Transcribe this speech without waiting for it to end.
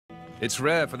It's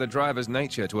rare for the driver's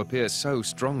nature to appear so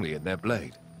strongly in their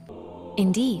blade.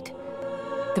 Indeed.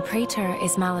 The Praetor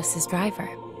is Malice's driver.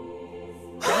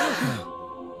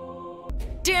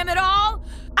 Damn it all!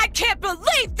 I can't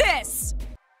believe this!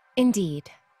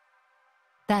 Indeed.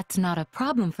 That's not a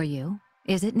problem for you,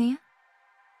 is it, Nia?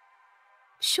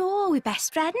 Sure, we're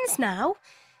best friends now.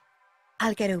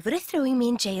 I'll get over it throwing me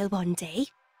in jail one day.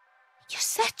 You're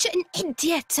such an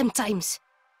idiot sometimes.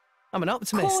 I'm an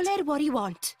optimist. Call it what you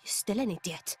want. You're still an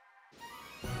idiot.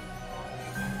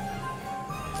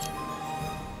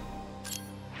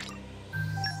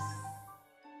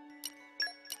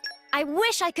 I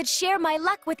wish I could share my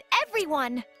luck with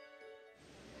everyone!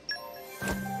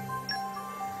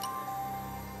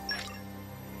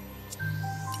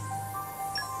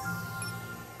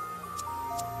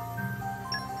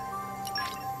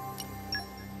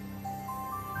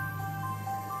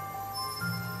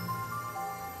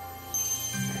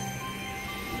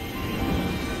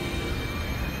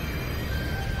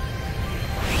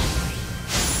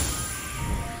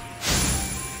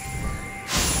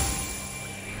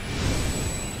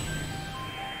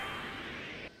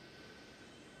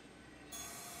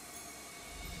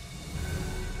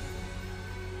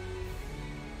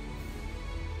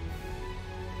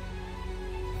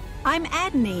 I'm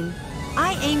Ardain.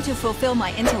 I aim to fulfill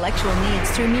my intellectual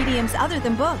needs through mediums other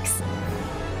than books.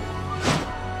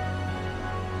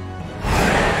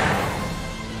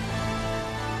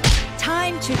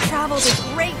 Time to travel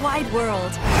the great wide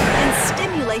world and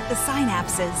stimulate the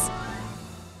synapses.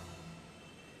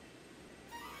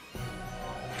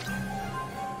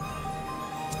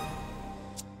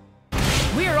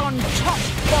 We're on top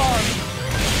form!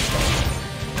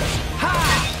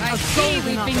 I see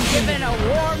we've been given a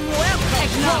warm welcome.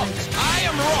 Acknowledge. I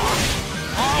am wrong.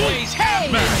 Always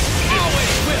have been.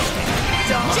 Always will.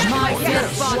 My dear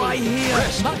body. Why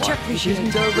here? Much appreciated.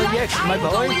 Isn't over yet, my I'm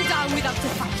boy. going down without a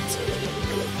fight.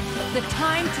 The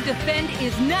time to defend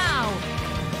is now.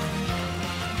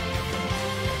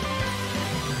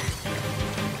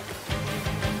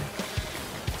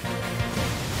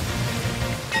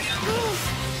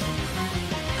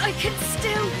 I can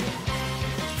still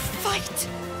fight.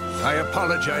 I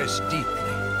apologize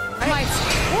deeply.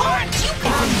 What? You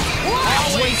come.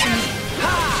 Always.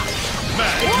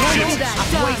 It won't be that.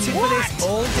 I've waited for this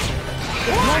all day.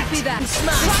 It won't be that.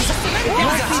 Smash. It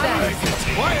won't be that.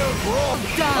 Wild roar.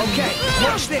 Done. Okay,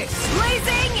 watch this.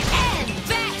 Blazing end.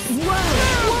 Best.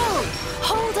 Whoa!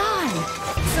 Hold on!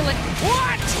 Excellent.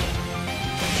 What?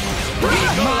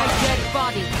 My dead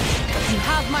body. You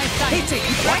have my sight. Hit it.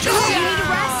 Watch You need a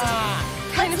rest?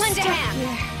 Let's lend a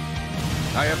hand.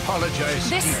 I apologize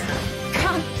This deeply.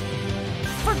 can't.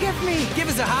 Forgive me. Give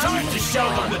us a hand. Time to show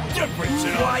them the difference in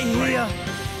Why our strength. here?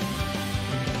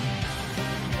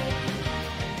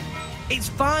 It's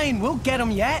fine. We'll get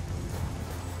them yet.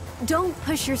 Don't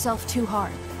push yourself too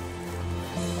hard.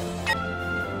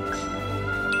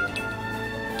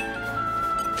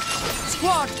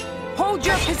 Squad, hold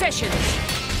your positions.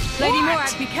 Lady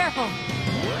Morag, be careful.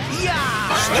 This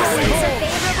is a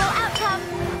favorable outcome.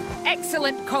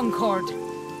 Excellent Concord.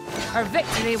 Our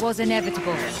victory was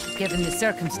inevitable, given the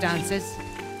circumstances.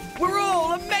 We're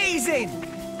all amazing.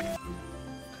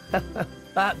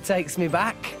 That takes me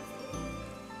back.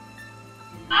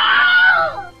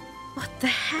 What the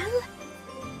hell?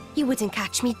 You wouldn't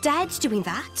catch me dead doing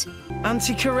that.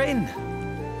 Auntie Corinne,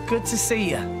 good to see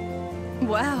you.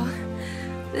 Well,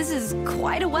 this is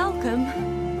quite a welcome.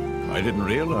 I didn't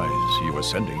realize you were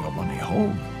sending your money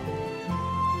home.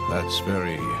 That's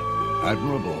very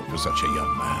admirable for such a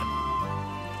young man.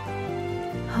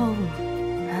 Home,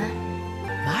 huh?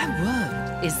 My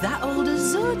word, is that old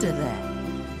Azoda there?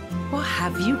 What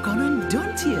have you gone and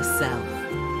done to yourself?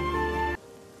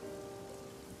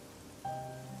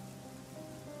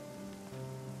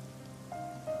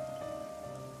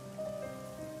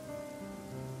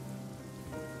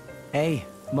 Hey,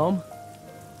 Mum,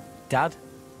 Dad,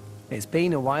 it's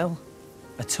been a while.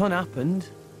 A ton happened,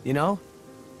 you know?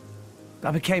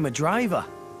 I became a driver.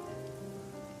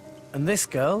 And this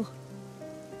girl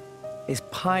is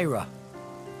Pyra,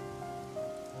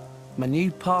 my new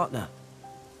partner.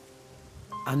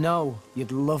 I know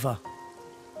you'd love her.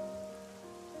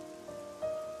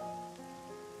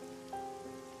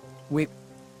 We're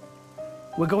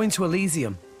going to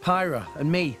Elysium, Pyra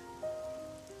and me.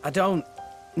 I don't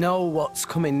know what's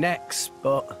coming next,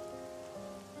 but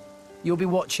you'll be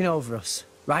watching over us,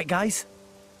 right, guys?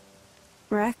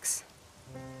 Rex?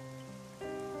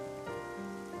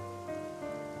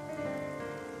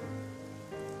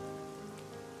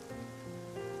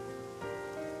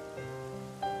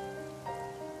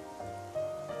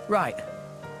 Right,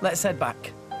 let's head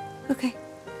back. Okay.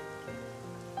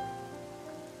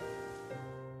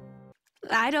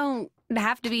 I don't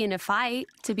have to be in a fight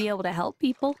to be able to help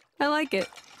people. I like it.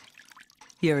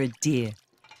 You're a dear.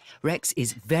 Rex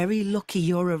is very lucky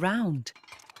you're around.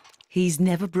 He's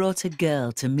never brought a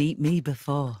girl to meet me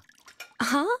before.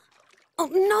 Huh? Oh,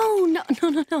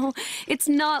 no. It's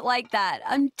not like that.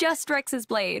 I'm just Rex's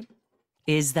blade.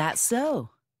 Is that so?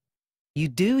 You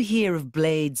do hear of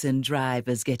blades and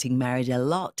drivers getting married a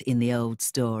lot in the old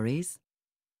stories.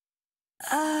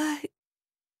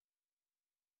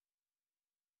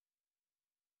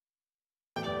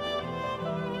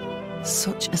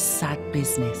 Such a sad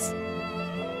business.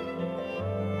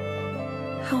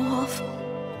 How awful.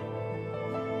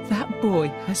 That boy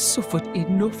has suffered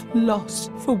enough loss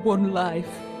for one life.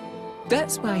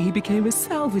 That's why he became a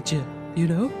salvager, you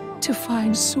know, to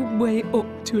find some way up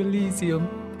to Elysium.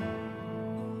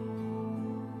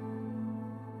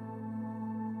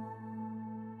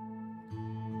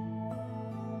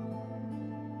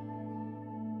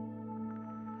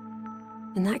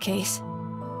 In that case,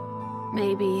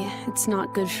 maybe it's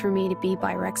not good for me to be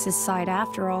by Rex's side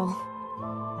after all.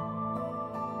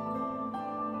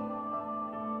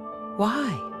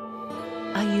 Why?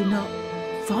 Are you not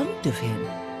fond of him?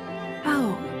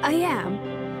 Oh, I am.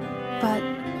 But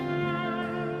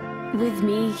with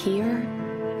me here,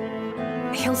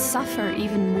 he'll suffer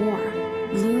even more,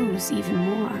 lose even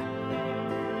more.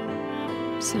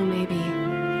 So maybe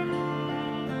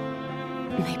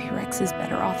Rex is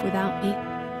better off without me.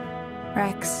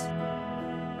 Rex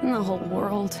and the whole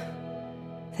world,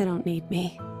 they don't need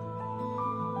me.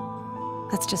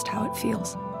 That's just how it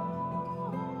feels.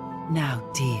 Now,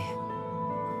 dear.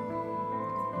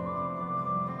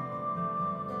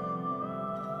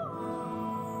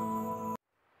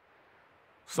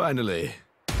 Finally,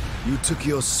 you took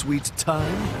your sweet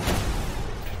time?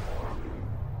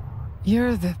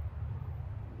 You're the...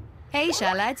 Hey,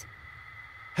 Charlotte.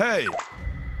 Hey!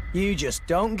 You just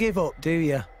don't give up, do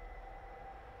you?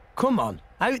 Come on,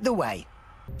 out the way.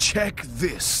 Check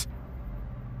this.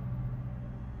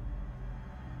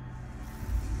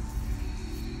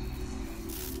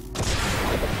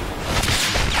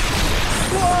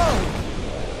 Whoa!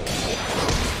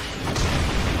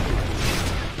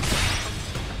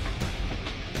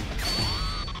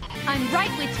 I'm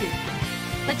right with you.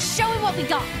 Let's show him what we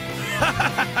got.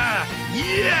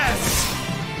 Yes!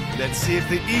 Let's see if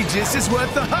the Aegis is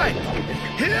worth the hype.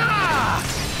 Hiya!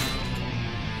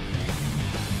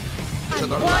 To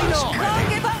the last Can't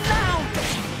give up now!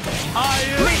 I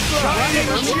am trying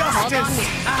justice!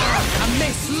 I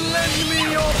miss. Lend me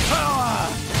your power!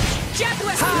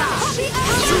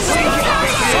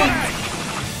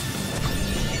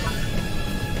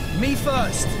 Me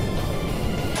first.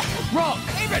 Rock!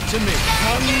 Give it to me.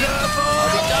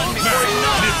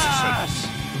 Magnificent!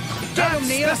 Down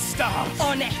near the stars!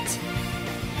 On it.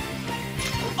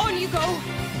 On you go.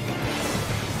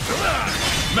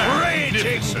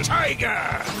 Magnificent!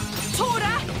 Tiger!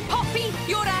 Tora, Poppy,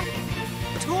 Yora.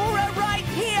 Tora right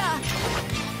here!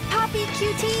 Poppy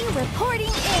QT reporting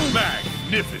in.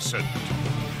 Magnificent!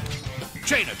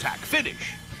 Chain attack,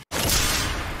 finish!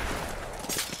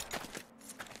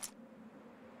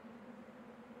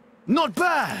 Not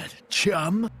bad,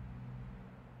 chum.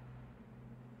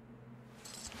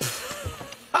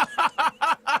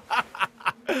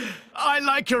 I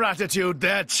like your attitude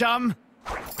there, chum.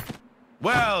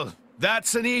 Well,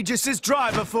 that's an Aegis's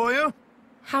driver for you.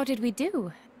 How did we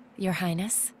do, Your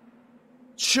Highness?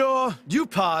 Sure, you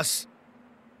pass.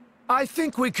 I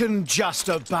think we can just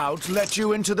about let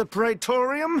you into the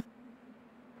Praetorium.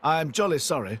 I'm jolly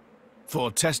sorry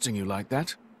for testing you like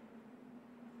that.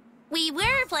 We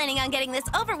were planning on getting this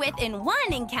over with in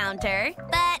one encounter,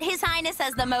 but His Highness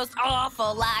has the most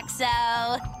awful luck, so...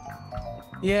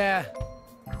 Yeah,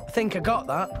 I think I got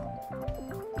that.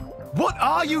 What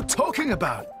are you talking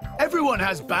about? Everyone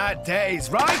has bad days,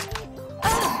 right?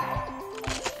 Ah!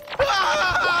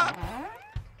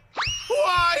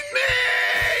 Why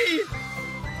me?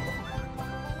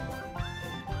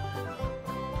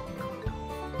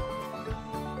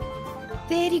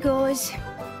 There he goes.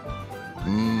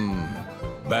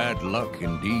 Bad luck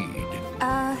indeed.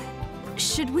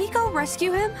 Should we go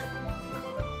rescue him?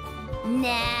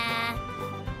 Nah.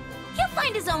 He'll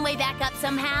find his own way back up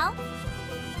somehow.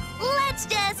 Let's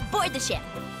just board the ship.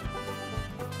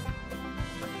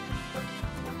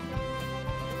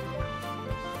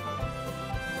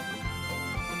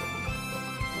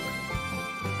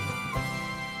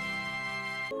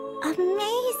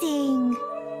 Amazing.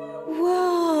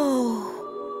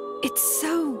 Whoa. It's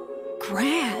so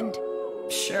grand.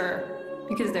 Sure,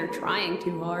 because they're trying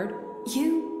too hard.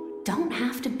 You don't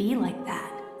have to be like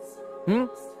that. Hmm?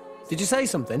 Did you say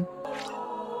something?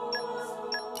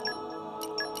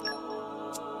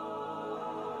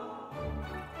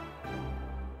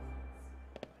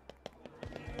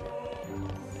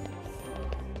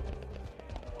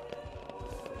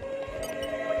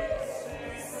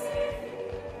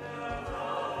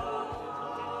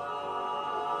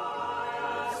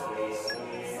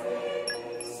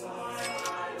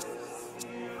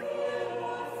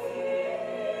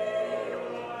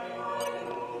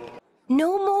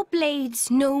 No more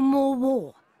blades, no more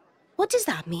war. What does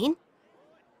that mean?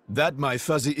 That, my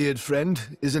fuzzy-eared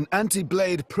friend, is an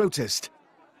anti-blade protest.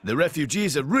 The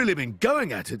refugees have really been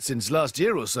going at it since last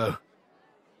year or so.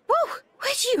 Whoa!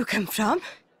 Where do you come from?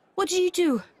 What did you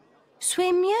do?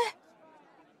 Swim, yeah?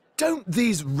 Don't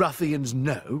these ruffians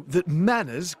know that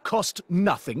manners cost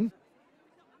nothing?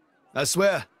 I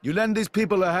swear, you lend these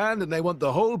people a hand and they want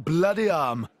the whole bloody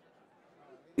arm.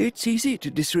 It's easy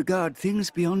to disregard things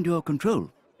beyond your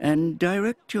control and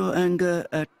direct your anger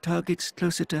at targets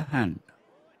closer to hand.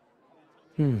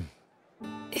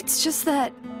 It's just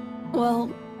that,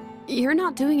 well, you're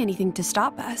not doing anything to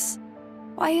stop us.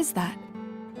 Why is that?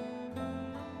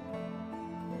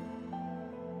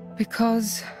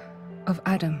 Because of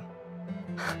Adam.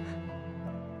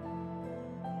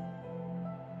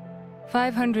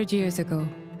 500 years ago,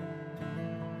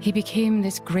 he became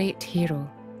this great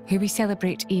hero who we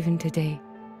celebrate even today.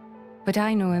 But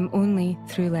I know him only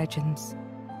through legends.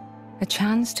 A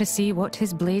chance to see what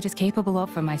his blade is capable of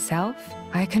for myself,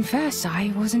 I confess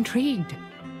I was intrigued.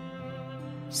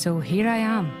 So here I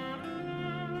am.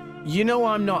 You know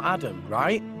I'm not Adam,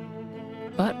 right?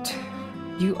 But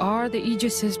you are the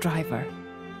Aegis's driver.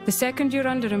 The second you're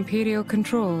under Imperial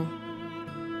control,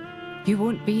 you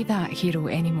won't be that hero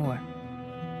anymore.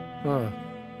 Huh.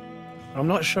 I'm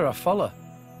not sure I follow.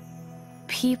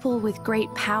 People with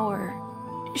great power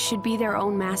should be their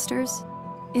own masters?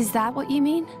 Is that what you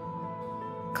mean?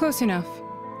 Close enough.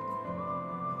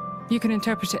 You can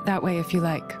interpret it that way if you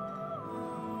like.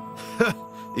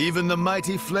 Even the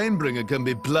mighty Flamebringer can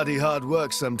be bloody hard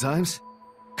work sometimes.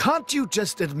 Can't you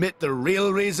just admit the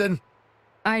real reason?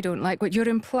 I don't like what you're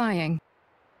implying.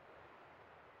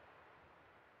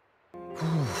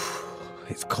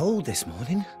 It's cold this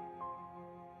morning.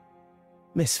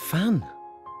 Miss Fan.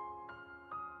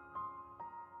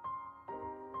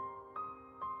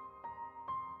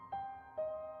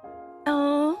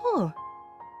 Oh,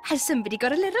 has somebody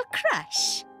got a little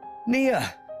crush?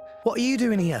 Nia, what are you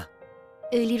doing here?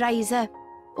 Early riser.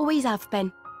 Always have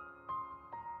been.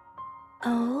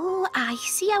 Oh, I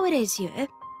see how it is here.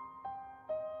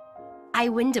 I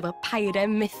wonder what Pyra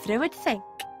and Mithra would think.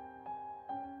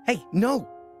 Hey, no!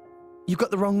 You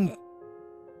got the wrong...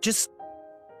 Just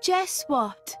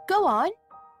what? Go on.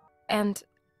 And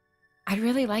I'd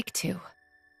really like to.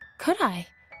 Could I?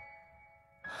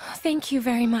 Thank you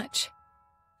very much.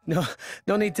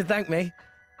 No need to thank me.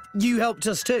 You helped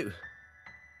us too.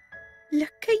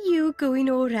 Look at you going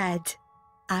all red.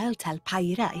 I'll tell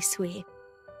Pyra, I swear.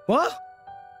 What?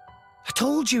 I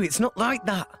told you, it's not like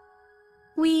that.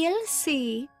 We'll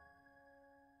see.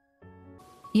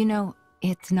 You know,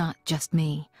 it's not just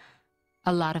me.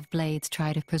 A lot of blades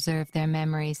try to preserve their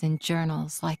memories in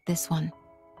journals like this one.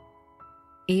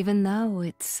 Even though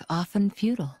it's often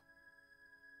futile.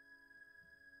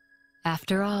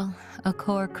 After all, a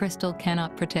core crystal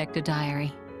cannot protect a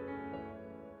diary.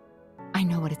 I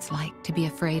know what it's like to be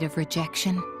afraid of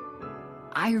rejection.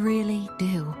 I really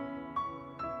do.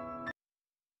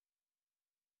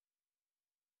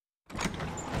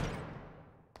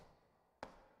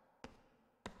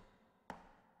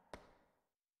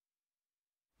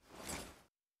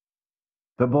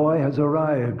 The boy has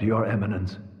arrived, Your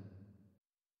Eminence.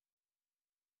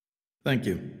 Thank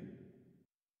you.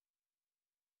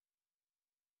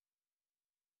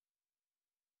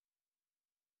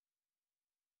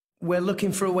 We're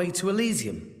looking for a way to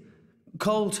Elysium.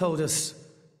 Cole told us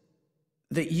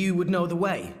that you would know the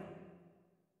way.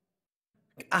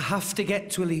 I have to get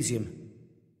to Elysium.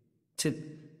 To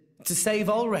save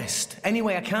Allrest, any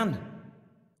way I can.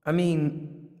 I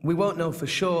mean, we won't know for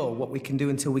sure what we can do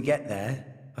until we get there,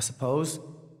 I suppose.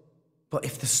 But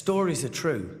if the stories are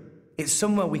true, it's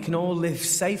somewhere we can all live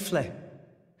safely.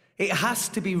 It has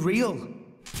to be real.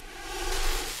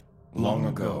 Long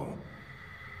ago,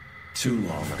 too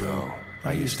long ago,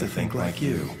 I used to think like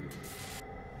you.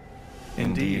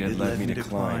 Indeed, it led me to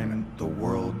climb the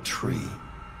world tree.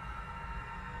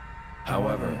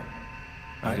 However,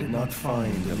 I did not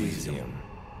find Elysium,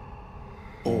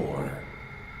 or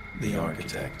the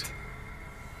architect.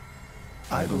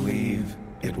 I believe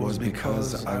it was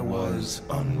because I was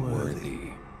unworthy.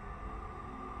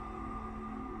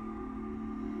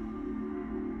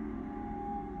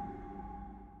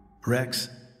 Rex,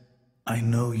 I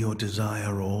know your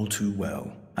desire all too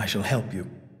well. I shall help you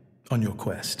on your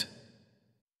quest.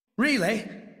 Really?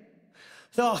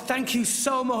 Oh, thank you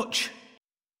so much.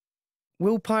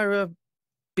 Will Pyra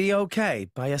be okay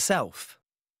by herself?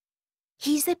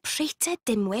 He's a praetor,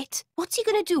 dimwit. What's he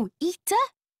gonna do, eat her?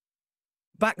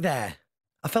 Back there,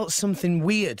 I felt something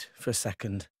weird for a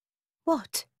second.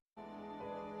 What?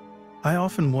 I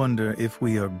often wonder if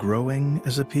we are growing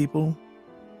as a people,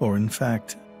 or in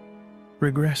fact,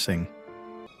 regressing.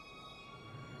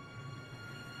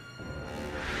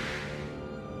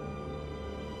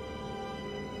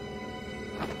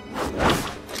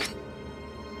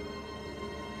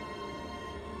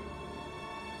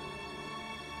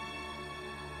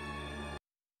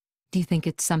 Do you think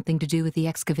it's something to do with the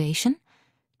excavation?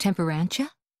 Temperantia?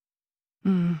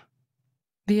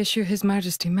 The issue His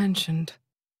Majesty mentioned.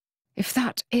 If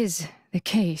that is the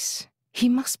case, he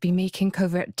must be making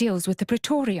covert deals with the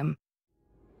Praetorium.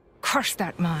 Curse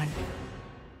that man.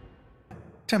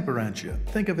 Temperantia.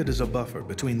 Think of it as a buffer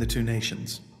between the two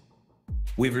nations.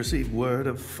 We've received word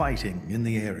of fighting in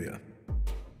the area.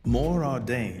 More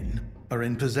Ardain are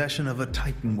in possession of a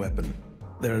Titan weapon.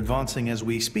 They're advancing as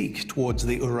we speak towards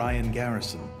the Orion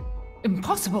garrison.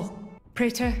 Impossible!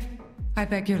 Praetor, I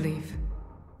beg your leave.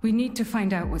 We need to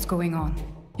find out what's going on.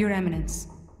 Your Eminence.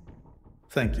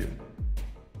 Thank you.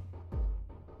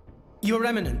 Your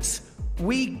Eminence,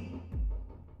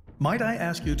 Might I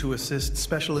ask you to assist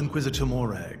Special Inquisitor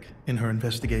Morag in her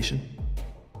investigation?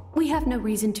 We have no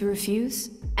reason to refuse,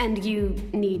 and you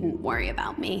needn't worry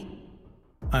about me.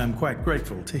 I am quite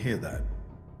grateful to hear that.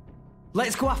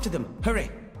 Let's go after them. Hurry.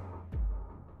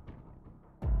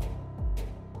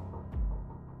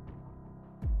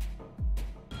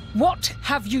 What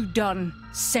have you done,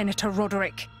 Senator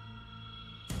Roderick?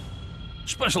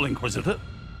 Special Inquisitor,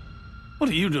 what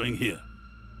are you doing here?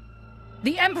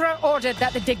 The Emperor ordered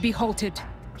that the dig be halted.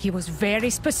 He was very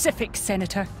specific,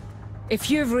 Senator.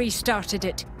 If you've restarted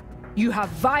it, you have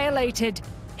violated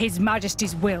His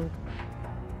Majesty's will.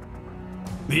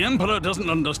 The Emperor doesn't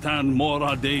understand Mor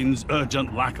Ardain's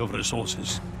urgent lack of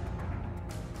resources.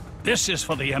 This is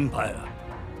for the Empire.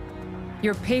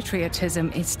 Your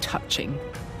patriotism is touching.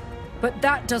 But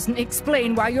that doesn't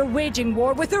explain why you're waging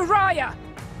war with Uriah!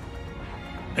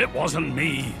 It wasn't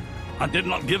me. I did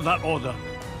not give that order.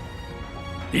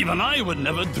 Even I would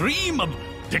never dream of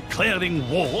declaring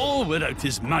war without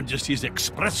His Majesty's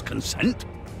express consent.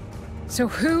 So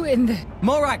who in the...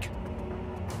 Morag!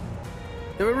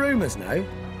 There are rumours now.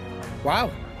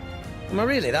 Wow. Am I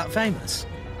really that famous?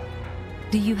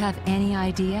 Do you have any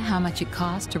idea how much it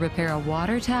costs to repair a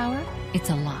water tower? It's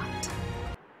a lot.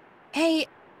 Hey,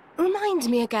 remind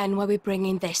me again why we're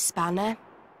bringing this spanner.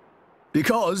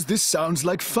 Because this sounds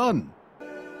like fun.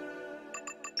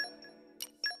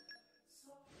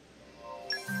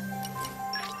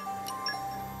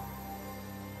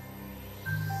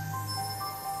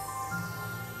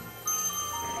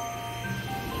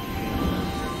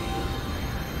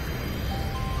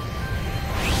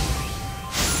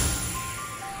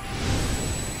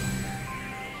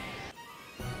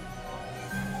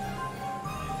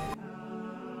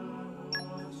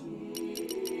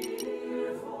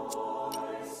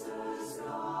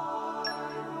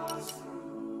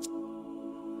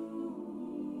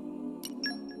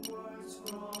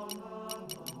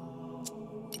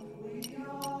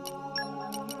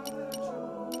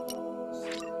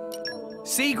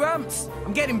 See, Gramps?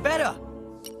 I'm getting better.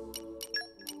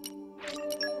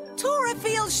 Tora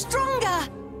feels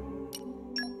stronger!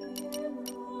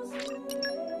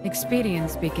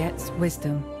 Experience begets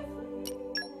wisdom.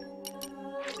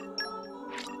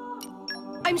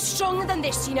 I'm stronger than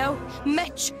this, you know?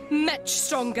 Much, much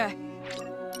stronger.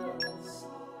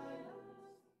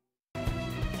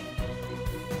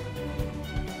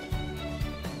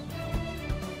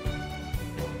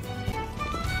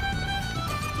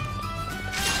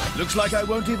 Looks like I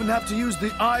won't even have to use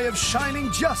the Eye of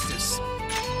Shining Justice.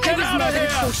 I was never the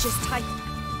cautious type.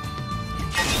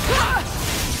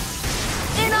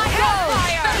 In I go!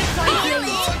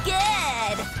 Feeling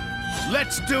good!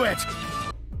 Let's do it!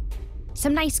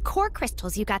 Some nice core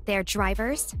crystals you got there,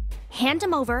 drivers. Hand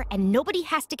them over and nobody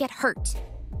has to get hurt.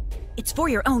 It's for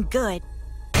your own good.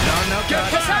 No,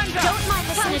 Cassandra! Don't mind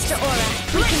the sinister aura.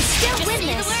 We can still win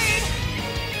this.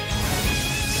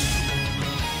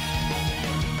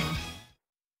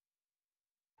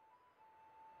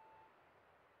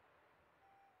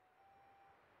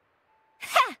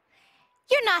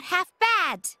 You're not half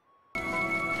bad.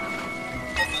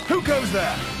 Who goes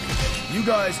there? You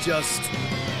guys just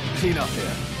clean up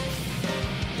here.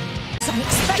 It's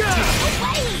unexpected.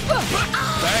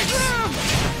 Thanks.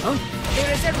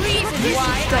 Here is the reason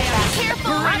why I am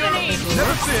careful. Ardain.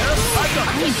 Never fear, I've got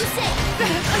this.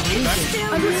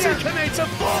 Secanator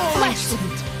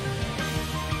fall!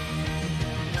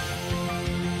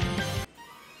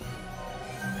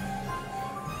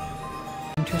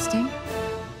 Interesting.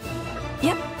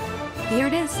 Yep, here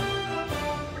it is.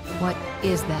 What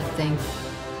is that thing?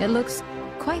 It looks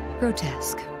quite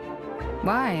grotesque.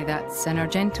 Why, that's an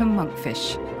Argentum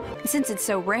monkfish. Since it's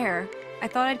so rare, I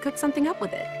thought I'd cook something up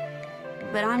with it.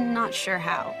 But I'm not sure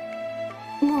how.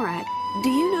 Morag, do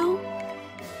you know?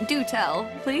 Do tell,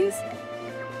 please.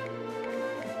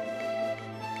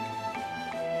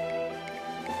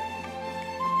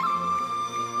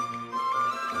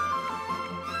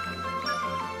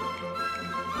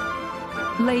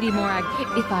 Lady Morag,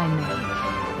 if I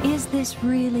may, is this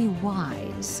really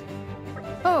wise?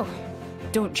 Oh,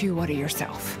 don't you worry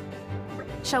yourself.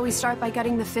 Shall we start by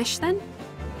gutting the fish, then?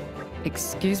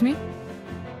 Excuse me?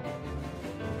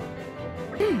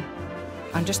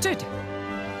 Understood.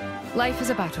 Life is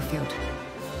a battlefield.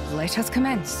 Let us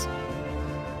commence.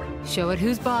 Show it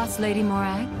who's boss, Lady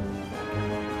Morag.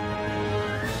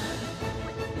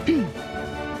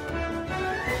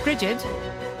 Bridget?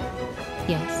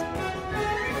 Yes?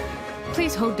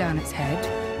 Please hold down its head.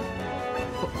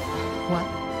 What?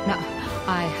 No,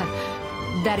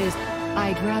 that is,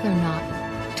 I'd rather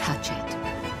not touch it.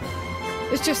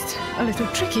 It's just a little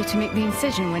tricky to make the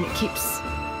incision when it keeps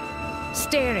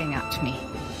staring at me.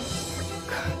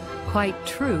 Quite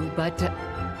true, but...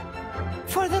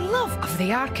 For the love of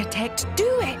the architect,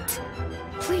 do it!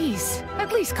 Please,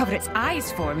 at least cover its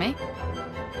eyes for me.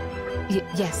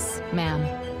 Yes, ma'am.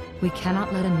 We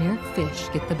cannot let a mere fish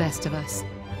get the best of us.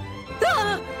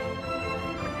 Ah!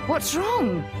 What's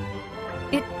wrong?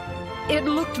 It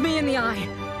looked me in the eye.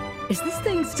 Is this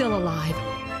thing still alive?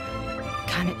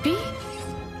 Can it be?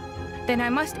 Then I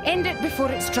must end it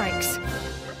before it strikes.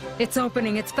 It's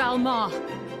opening its foul maw.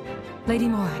 Lady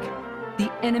Morag, the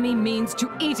enemy means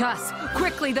to eat us.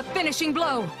 Quickly, the finishing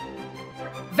blow.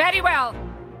 Very well.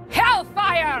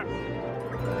 Hellfire!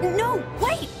 No,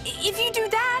 wait! If you do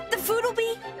that, the food will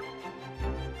be...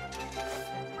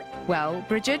 Well,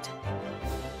 Bridget?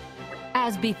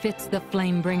 As befits the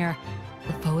Flamebringer,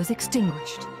 the foe is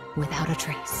extinguished without a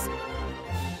trace.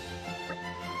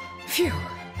 Phew.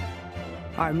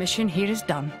 Our mission here is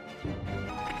done.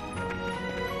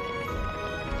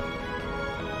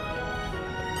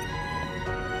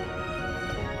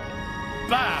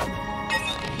 Bam!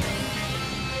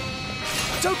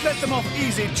 Don't let them off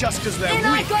easy just because they're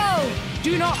In weak. I go!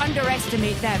 Do not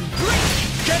underestimate them.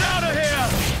 Get out of here!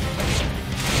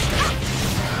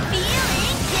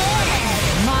 Feeling good.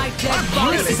 My dead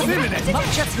body really is feeling it.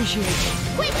 much appreciated.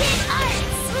 Wicked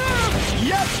arts.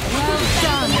 Yep! Well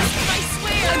done. I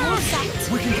swear.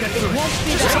 We can get through Won't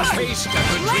be it. that. Face and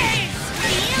retreat.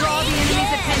 Draw the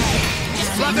enemy's attention.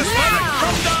 Let us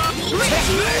come down! Take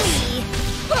this!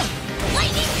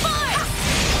 Lightning force.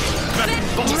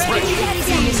 Ready,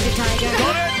 Mr. Tiger.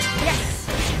 Got it! Yes.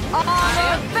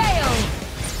 Honor veil.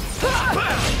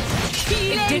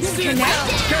 It didn't connect.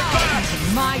 Get back!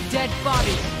 My dead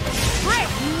body.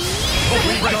 Oh,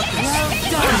 we got this. Well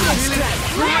done.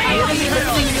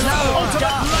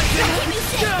 Ultimate lightning!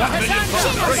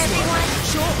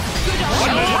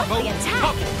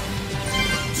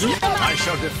 I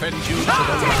shall defend you to the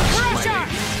last,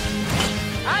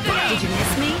 my lady. Did you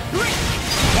miss me?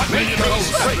 What made you go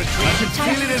straight? I can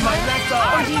feel it in my left Or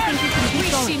eye. do you think you can keep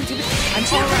going? I'm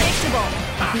too predictable.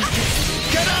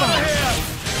 Get out of here!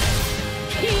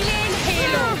 Healing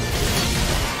Halo!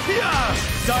 Yeah!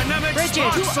 Dynamic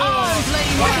Bridget, spark to sword! arms,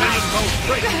 Lady What Morag! made you go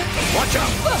straight? Watch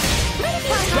out!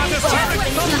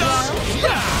 Stratospheric thunder!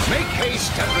 Make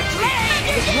haste and retreat.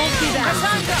 It won't be that.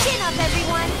 Chin up,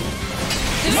 everyone.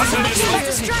 Let's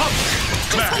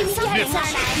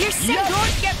You're sick!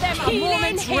 Don't give them a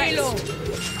moment's Halo. rest!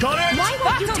 Got it? Why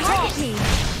won't you Battle target talk. me?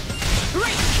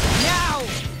 Now!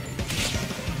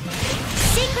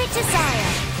 Secret desire.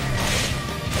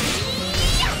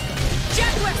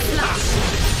 Jaguar Flash!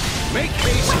 Make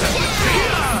haste and retreat.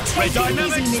 A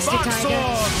dynamic easy, Mr. spark Tiger.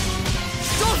 sword!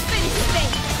 Dolphin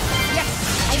Spade! Yes!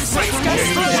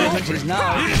 It is now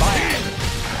fire.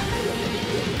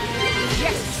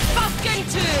 Yes! Falcon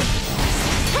 2!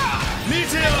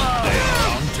 Meteor!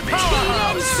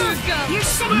 Healing Circle! You're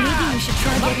sick. Maybe you should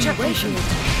try Much getting away from appreciated.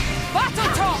 it. Battle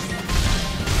Talk!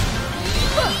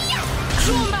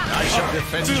 Truma! I shall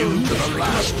defend you to the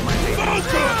last, my lady.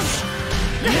 Focus!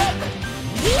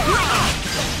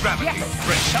 Gravity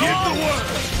break. Give the word!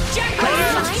 Jaguar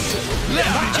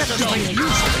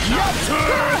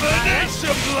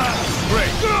Termination blast!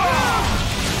 Break!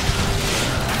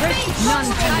 None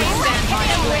can withstand my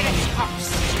flame.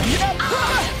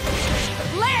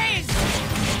 Blaze!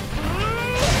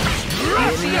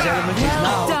 Enemy's element is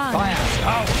now fire.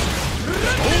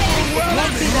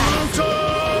 Let's do that.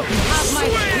 Have my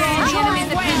strong enemy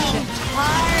the pinch.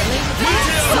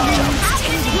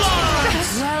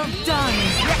 Well done.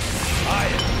 I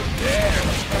am there.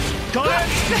 Got it!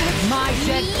 My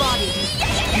dead body.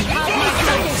 You have my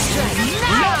soul strength.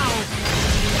 Now!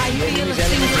 I feel a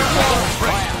singular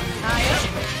aura.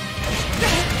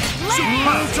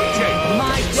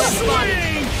 My dead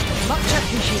body. Much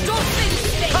appreciated.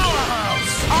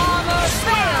 Powerhouse! Armor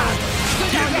failed.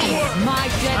 Good on me. My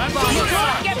dead body.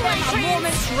 Give them a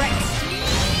moment's rest.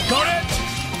 Got it!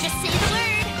 Just say the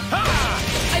word. Ha!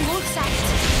 I won't sight.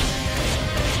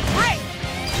 Right.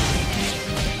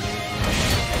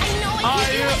 I know I I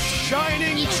can do am it.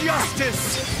 shining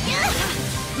justice!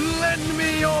 Lend me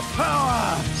your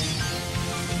power!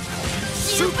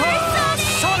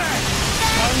 Supersonic!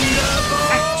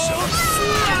 Thunderbolt!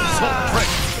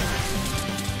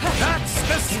 That's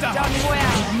the stuff! Done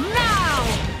well. Now!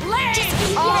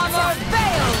 Armor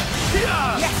failed.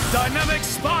 Yes! Dynamic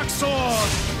spark sword!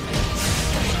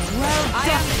 Well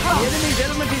done. The enemy's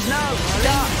element is now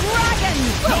Dragon!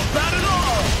 Not bad at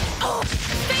all!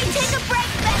 Take a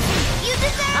break, Bessie. You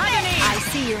deserve it. I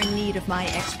see you're in need of my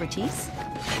expertise.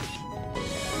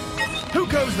 Who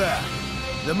goes there?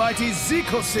 The mighty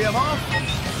Zeke will see him off.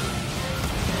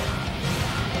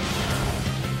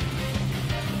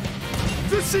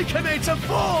 The Zeekinator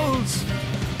falls!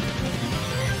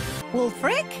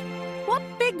 Wulfric? What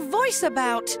big voice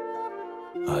about?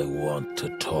 I want to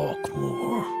talk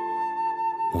more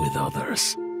with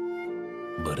others,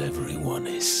 but everyone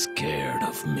is scared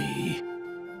of me.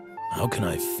 How can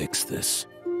I fix this?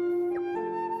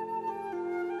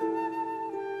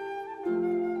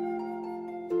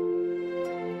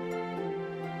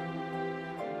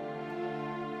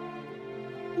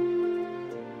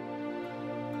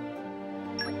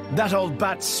 That old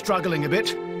bat's struggling a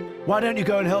bit. Why don't you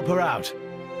go and help her out?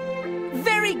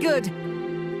 Very good.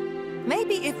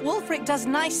 Maybe if Wulfric does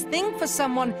nice thing for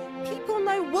someone, people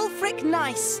know Wulfric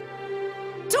nice.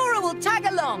 Dora will tag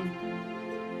along.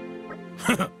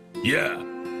 Yeah.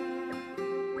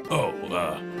 Oh,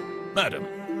 madam,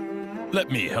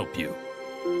 let me help you.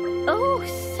 Oh,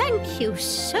 thank you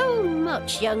so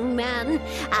much, young man.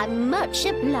 I'm much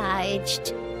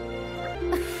obliged.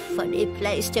 A funny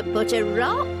place to put a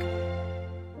rock.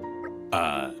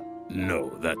 No,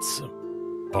 that's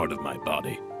part of my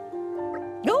body.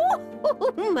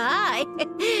 Oh, my!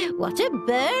 What a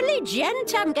burly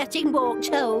gent I'm getting walked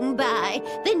home by.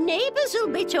 The neighbours will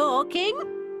be talking.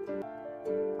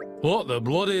 What the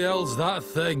bloody hell's that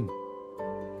thing?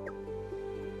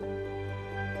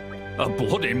 A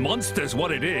bloody monster's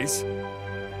what it is.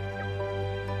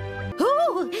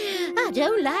 Oh, I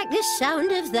don't like the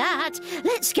sound of that.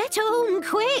 Let's get home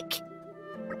quick.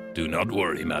 Do not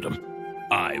worry, madam.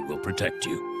 I will protect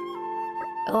you.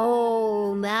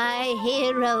 Oh, my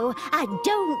hero. I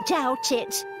don't doubt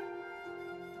it.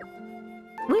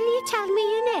 Will you tell me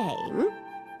your name?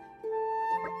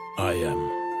 I am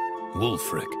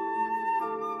Wulfric.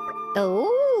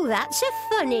 Oh, that's a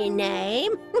funny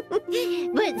name.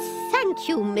 But thank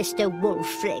you, Mr.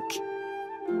 Wulfric.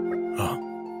 Ah,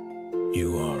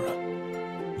 you are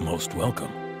most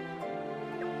welcome.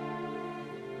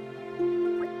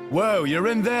 Whoa, you're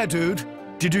in there, dude.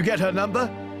 Did you get her number?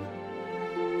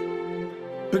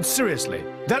 But seriously,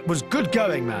 that was good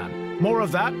going, man. More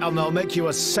of that, and they'll make you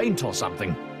a saint or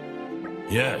something.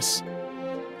 Yes,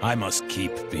 I must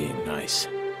keep being nice.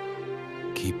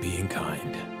 Keep being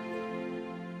kind.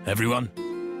 Everyone,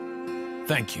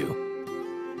 thank you.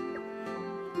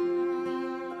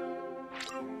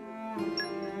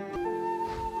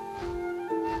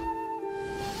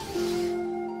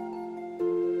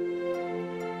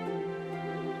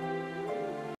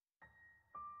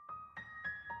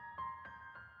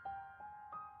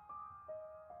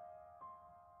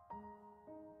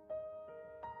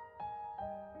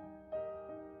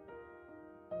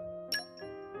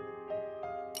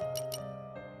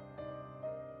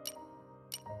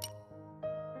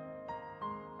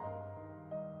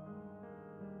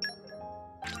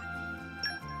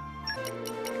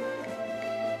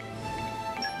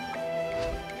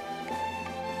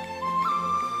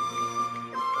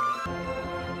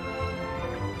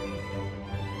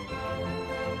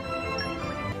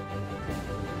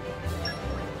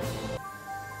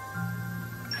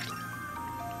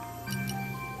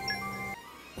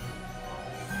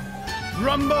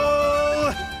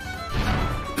 Rumble!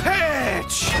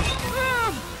 Pitch!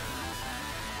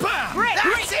 Bam!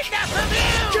 That's enough of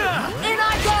you! In I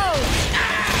go!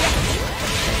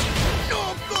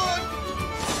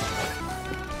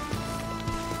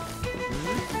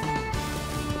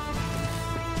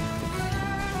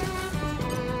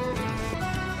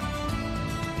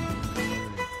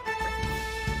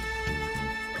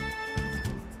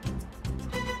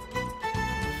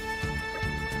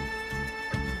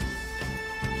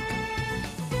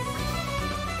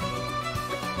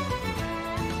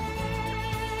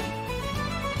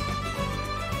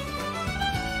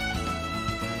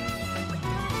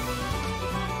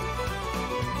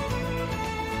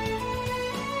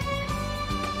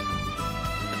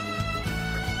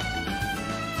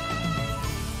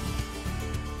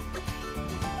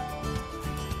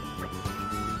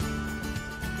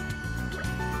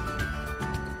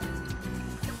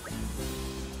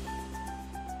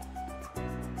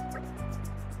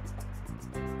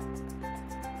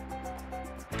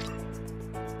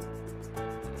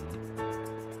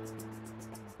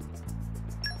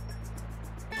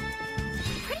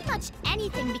 much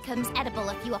anything becomes edible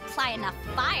if you apply enough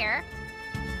fire.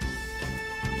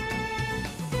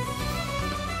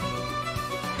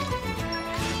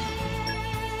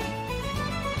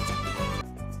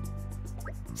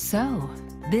 So,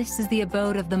 this is the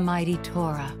abode of the mighty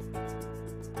Tora.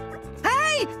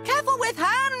 Hey! Careful with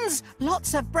hands!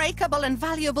 Lots of breakable and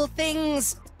valuable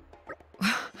things.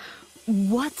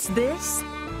 What's this?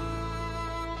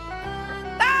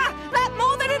 Ah! Not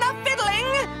more than enough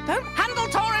fiddling! Don't handle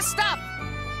Tora's stuff!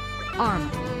 Armor.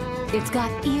 It's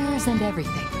got ears and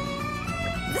everything.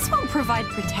 This won't provide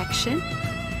protection.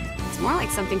 It's more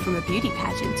like something from a beauty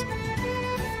pageant.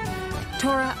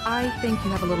 Tora, I think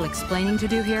you have a little explaining to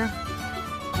do here.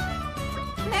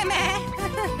 Meh.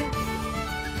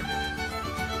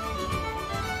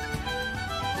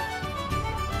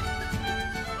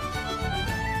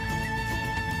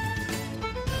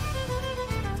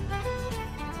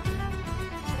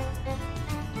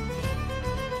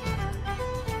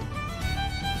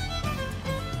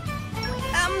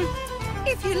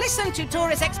 If you listen to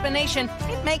Tora's explanation,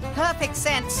 it makes perfect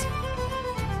sense.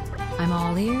 I'm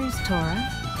all ears, Tora.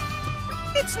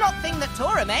 It's not thing that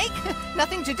Tora make.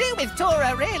 Nothing to do with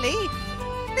Tora, really.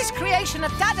 This creation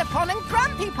of Dadapon and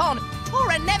Grampypon,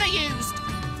 Tora never used.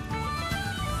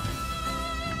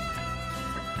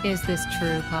 Is this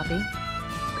true, Poppy?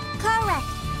 Correct.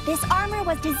 This armor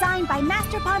was designed by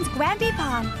Master Pon's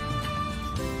Grampypon.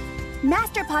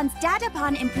 Master Pon's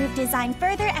Dadapon improved design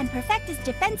further and perfect its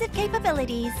defensive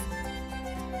capabilities.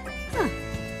 Huh.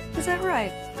 Is that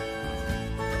right?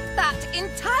 That's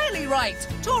entirely right.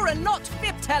 Tora not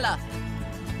fib-teller.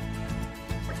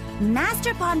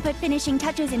 Master Pon put finishing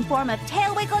touches in form of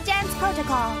tail wiggle dance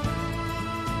protocol.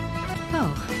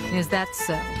 Oh, is that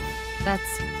so?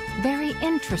 That's very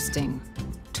interesting,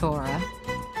 Tora.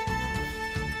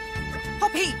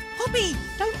 Poppy! Poppy!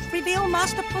 Don't reveal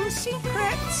Master Pon's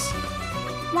secrets.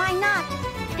 Why not?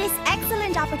 This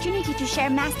excellent opportunity to share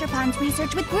Master Pon's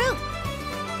research with group.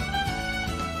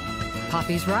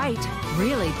 Poppy's right.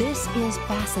 Really, this is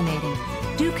fascinating.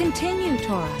 Do continue,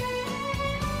 Tora.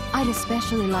 I'd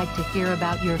especially like to hear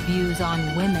about your views on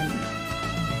women.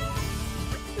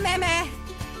 Meh.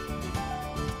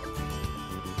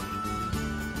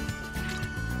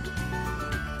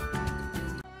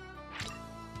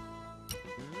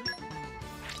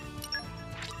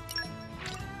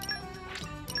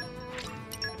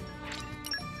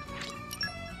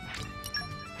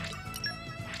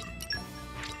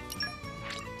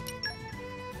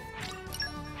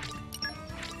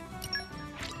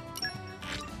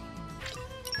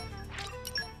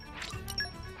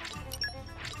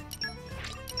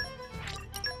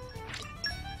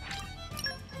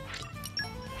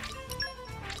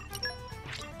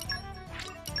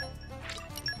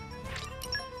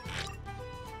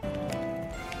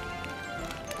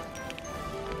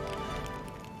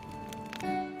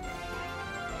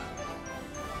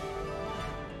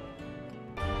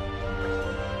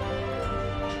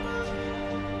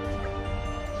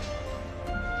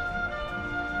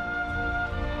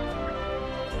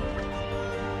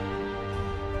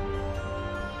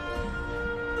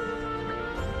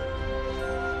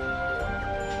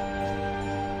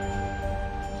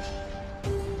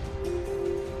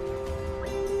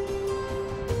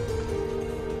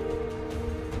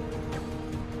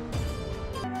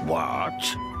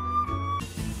 What?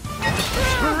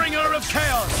 Bringer of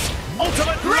Chaos!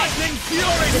 Ultimate Lightning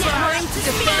Fury! The time to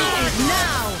defend is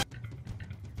now!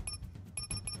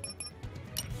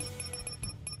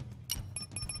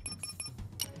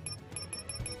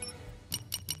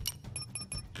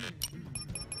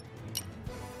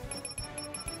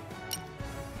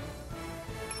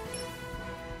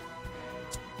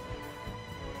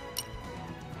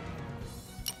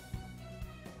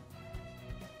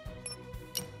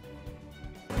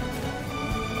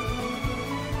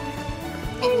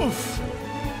 Oof!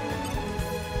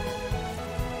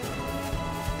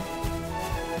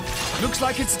 Looks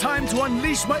like it's time to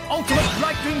unleash my ultimate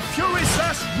lightning fury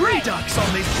 / redux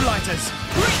on these blighters.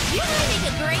 You make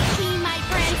a great team, my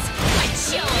friends.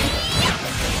 Let's show it.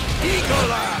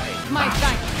 Eagle Eye! My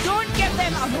thanks. Don't give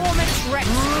them a moment's rest.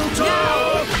 Brutal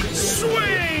Now!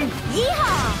 swing!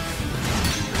 Yeehaw!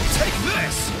 Take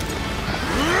this!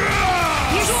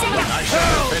 You're sick I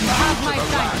shall defend you have to my the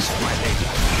thanks. last, my lady.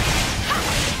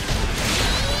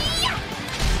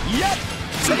 Yep!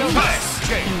 Take this!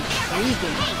 Change. Thanks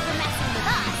for messing with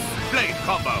us. Blade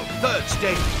combo, third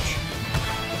stage.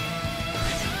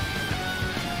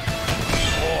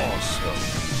 Awesome.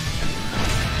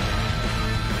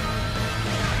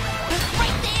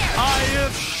 Right there. Eye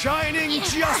of shining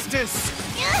justice!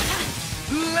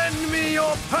 Lend me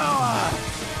your power!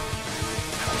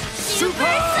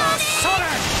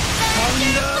 Supersonic!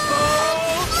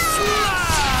 Thunderbolt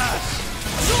Slash!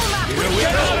 Here we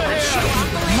go!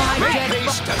 My dead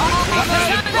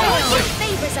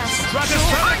favors us.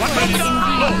 Stratospheric 1 million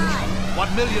volt.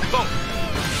 1 million volt.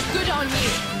 Good on you.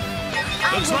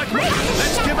 Looks like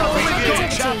let's give it all we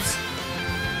got, chaps.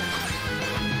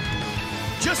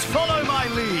 Just follow my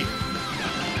lead.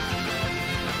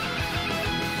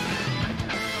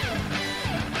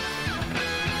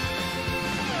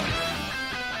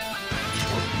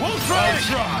 Wolf I'll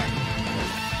try.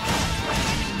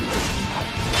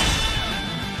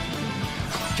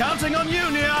 Counting on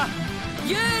you, Nia.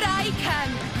 Here I can.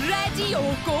 Ready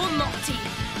or go naughty.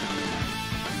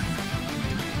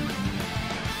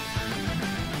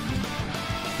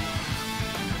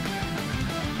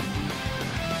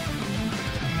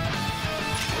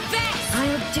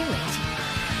 I'll do it.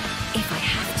 If I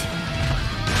have to.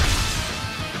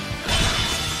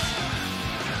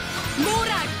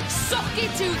 Morag, sock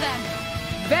it to them.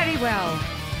 Very well.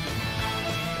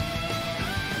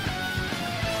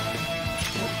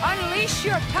 Unleash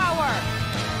your power.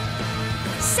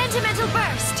 Sentimental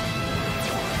burst.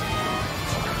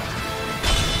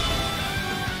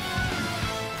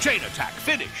 Chain attack,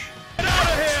 finish. Get out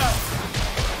of here!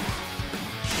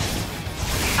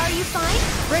 Are you fine?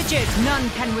 Bridget, none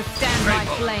can withstand my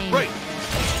flame. Break.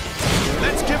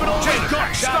 Let's give it all Chain we've got,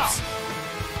 attack, chaps. stop.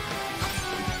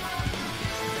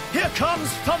 Here comes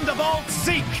Thunderbolt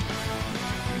Zeke.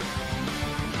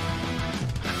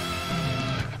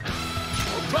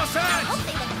 Cross I hands. hope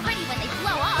they look pretty when they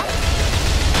blow up.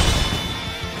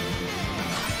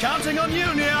 Counting on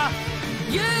you, Nia.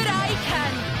 Here I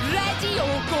can. Ready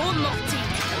or go naughty.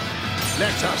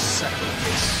 Let us settle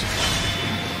this.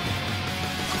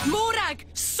 Morag,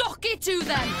 sock it to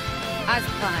them. As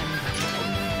planned.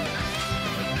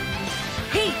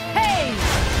 Hey!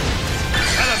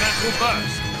 Elemental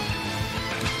burst.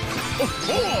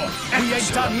 We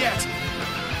ain't done yet.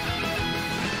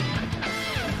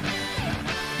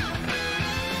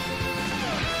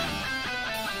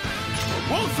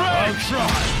 I'll try.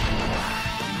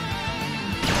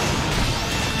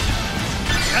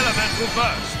 Elemental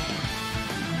burst.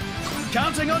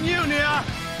 Counting on you, Nia.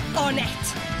 On it.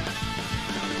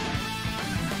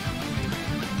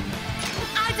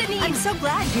 Ardain. I'm so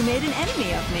glad you made an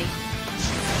enemy of me.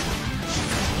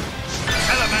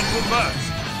 Elemental burst.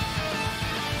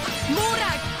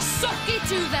 Morag, sock it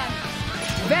to them.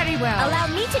 Very well. Allow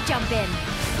me to jump in.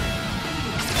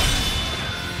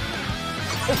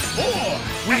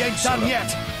 We ain't done yet.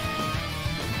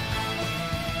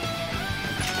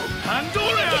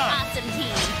 Pandoria! Awesome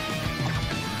team.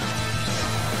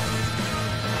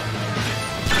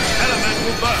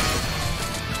 Elemental burst.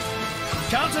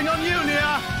 Counting on you,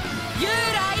 Nia.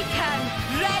 Here I can.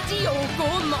 Ready or go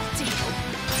naughty.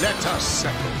 Let us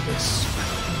settle this.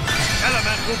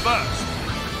 Elemental burst.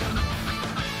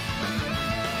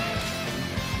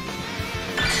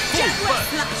 Jet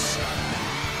whiplash.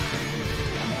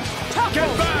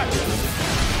 Get back!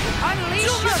 Unleash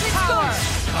your power.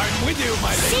 I'm with you,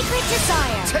 my lady. Secret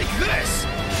desire. Take this!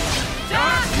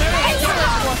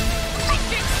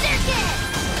 Electric circuit!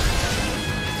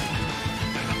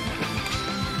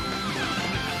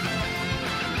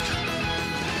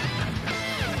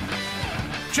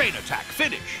 Chain attack,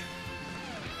 finish.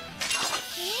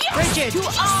 Bridget, to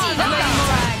arms, Lady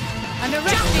Morag. An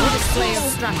arresting display of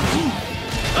strategy.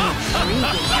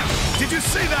 Did you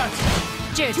see that?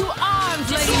 Bridget, to arms,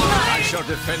 Lady Morag. I shall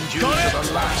defend you Got to it.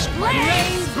 the last.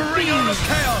 Rain Bringer of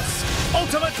Chaos!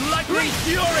 Ultimate Lightning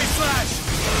Fury Slash!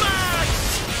 Max!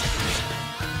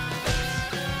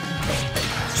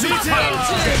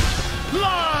 Meteor!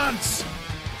 Lance!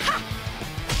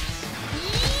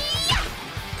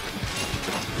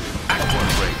 Aqua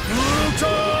break.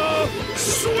 Brutal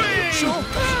Swing!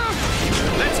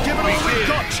 Let's give it all we've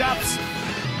got, chaps!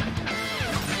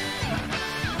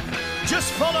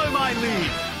 Just follow my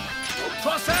lead!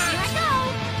 Cross hands!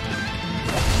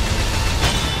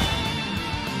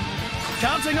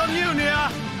 Counting on you, Nia!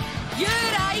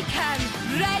 Here I can.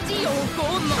 Ready or go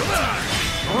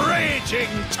naughty. Raging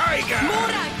tiger!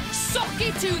 Morag, sock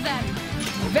it to them.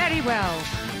 Very well.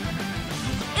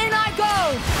 In I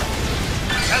go!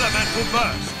 Elemental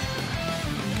burst.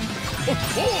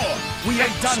 We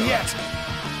ain't done yet!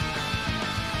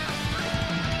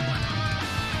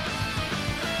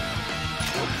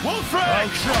 Wolfram! I'll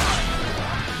try.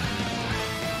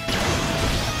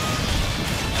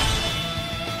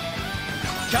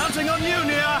 Counting on you,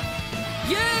 Nia!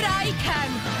 Here I can.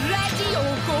 Ready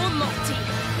or go naughty.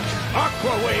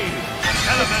 Aqua wave. The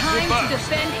Elemental time to burst.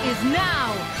 defend is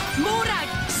now. Morag,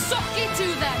 sock it to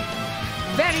them.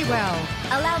 Very well.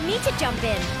 Allow me to jump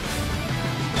in.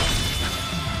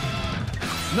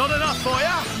 Not enough for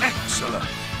ya? Excellent.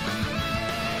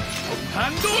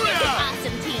 Pandoria!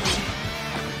 Awesome team.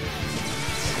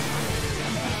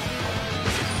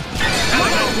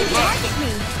 Target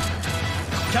me.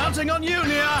 Counting on you,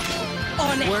 Nia.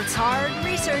 On it. Works hard,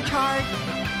 research hard.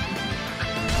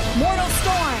 Mortal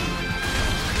Storm.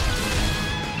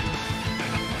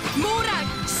 Morag,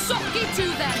 suck it to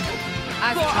them!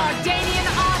 For Ardainian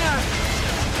honor.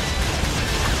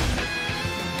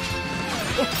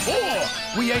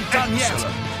 Oh, we ain't done yet.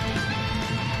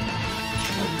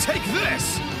 Take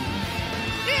this.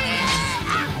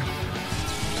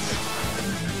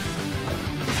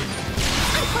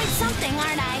 I'm quite something,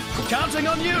 aren't I? Counting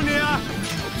on you, Nia.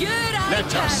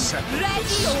 Let us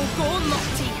Ready or go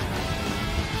nutty.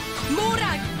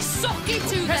 Morag, suck it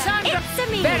to them! Cassandra, It's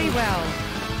a me! very well.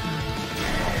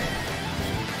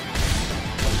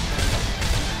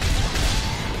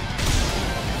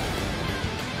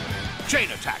 chain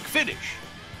attack finish.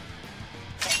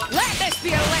 Let this be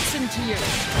a lesson to you.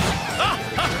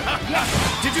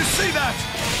 Yes. Did you see that?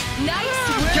 Nice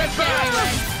work, Get back!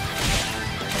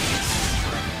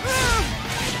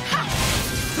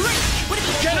 Would it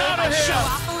be Get okay out if I of here! show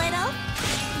off a little?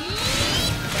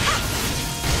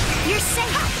 You're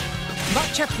safe.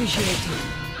 Much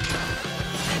appreciated.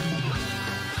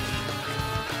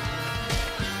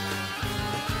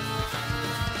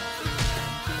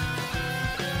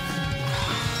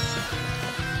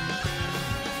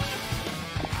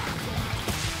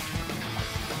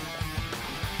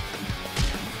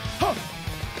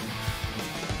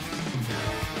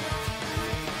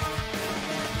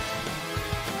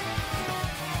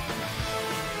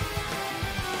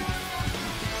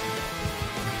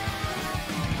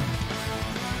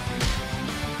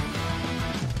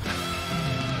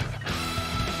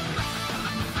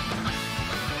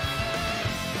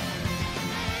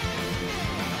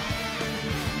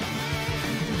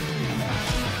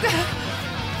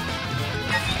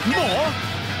 More?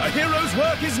 A hero's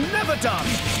work is never done!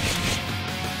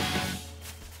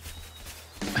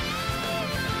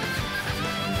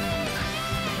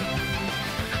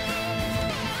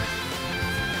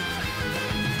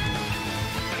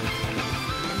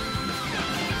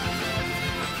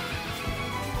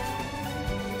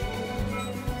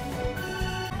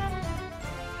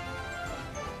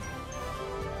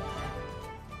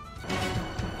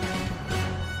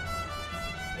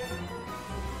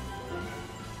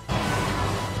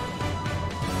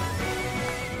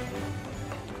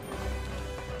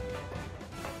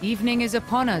 Evening is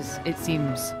upon us, it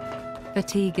seems.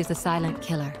 Fatigue is a silent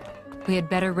killer. We had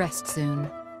better rest soon.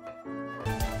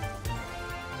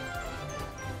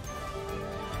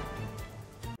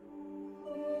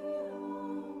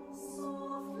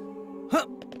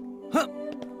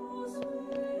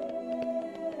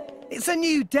 It's a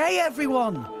new day,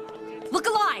 everyone! Look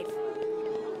alive!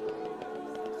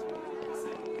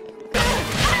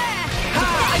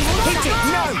 Hit it!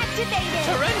 No! Activated.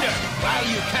 Surrender while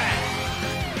you can.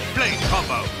 Blade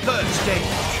combo, third stage.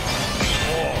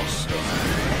 Awesome.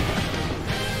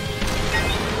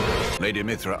 Lady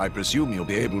Mithra, I presume you'll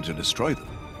be able to destroy them.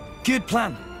 Good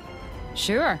plan.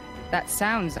 Sure, that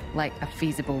sounds like a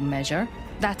feasible measure.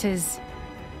 That is,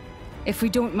 if we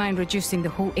don't mind reducing the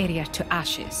whole area to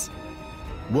ashes.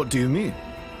 What do you mean?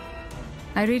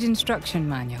 I read instruction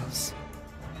manuals.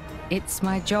 It's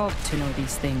my job to know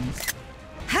these things.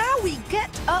 How we get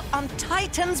up on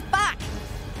Titan's back?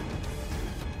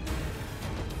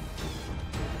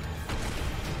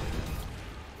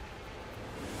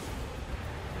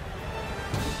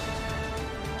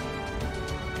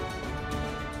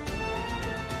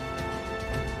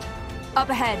 Up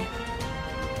ahead.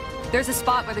 There's a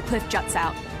spot where the cliff juts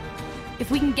out. If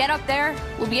we can get up there,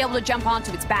 we'll be able to jump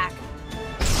onto its back.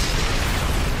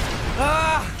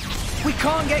 Ah! We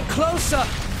can't get closer!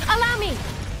 Allow me!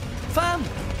 Fam!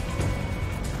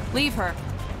 Leave her.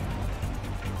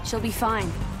 She'll be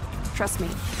fine. Trust me.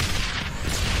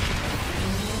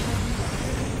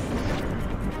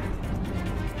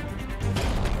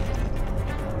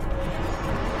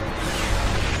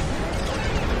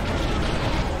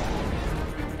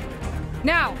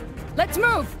 Now, let's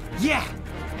move! Yeah!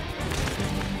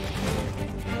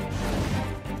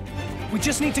 We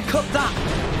just need to cut that!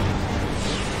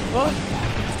 What?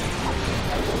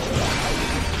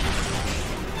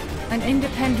 An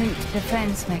independent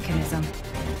defense mechanism.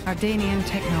 Ardainian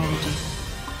technology.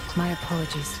 My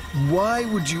apologies. Why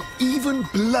would you even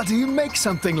bloody make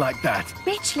something like that?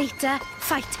 Rich leader,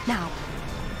 fight now.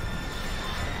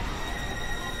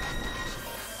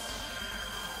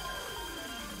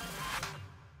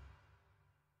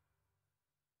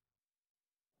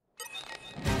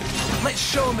 Let's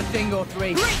show him a thing or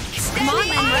three. Come on,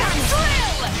 drill!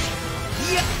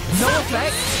 Yeah. No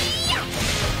effect.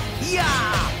 Yeah.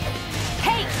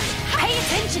 Hey, pay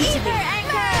attention to me.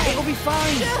 It'll be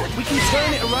fine. We can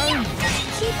turn it around.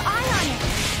 Keep eye on it.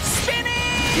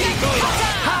 Spinning!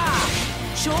 Ha!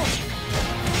 Sure.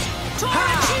 Ha!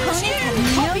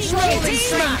 Rolling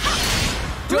smash.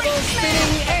 Double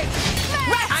spinning edge.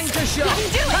 Anchor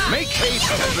shot. Make haste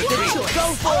and retreat.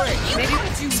 Go for it. Maybe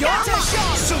it's your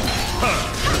shot. Superb.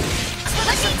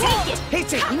 Let me take it.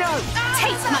 Hit it. No.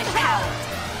 Taste my power.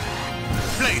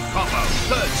 Blade combo.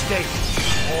 Third stage.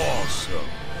 Awesome.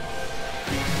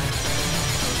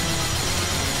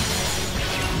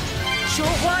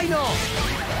 Sure, why not?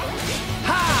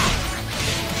 Ha!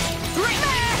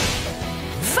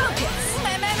 Focus.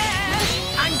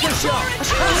 Anchor shot.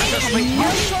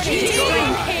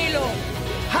 Halo.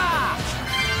 Ha!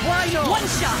 Why not? One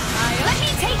shot. Let me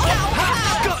take it.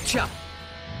 Ha! Gotcha.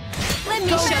 Let me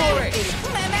Go show for you. it.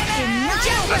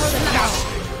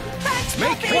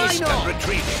 Make haste and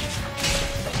retreat.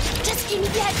 Just give me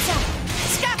the heads up.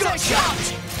 Scatter Gotcha. shot.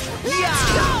 Let's Yeah.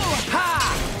 go. Ha!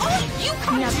 Oh, you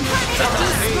can't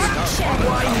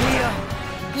Why here?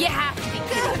 You have to be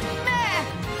good.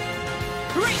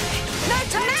 Rink. No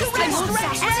time to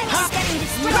rest. Everything's getting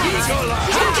destroyed.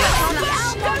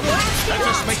 Let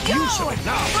us make use of it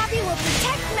now. Poppy will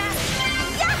protect Master.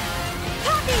 Yeah!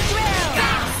 Poppy drill!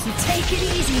 Take it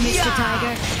easy, Mr.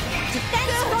 Tiger.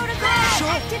 Defense protocol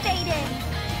activated.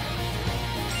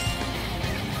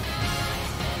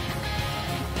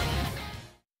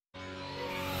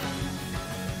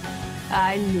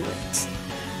 I knew it.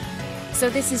 So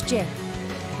this is Jin,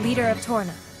 leader of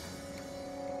Torna.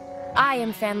 I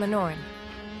am Fan Lenoren.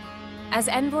 As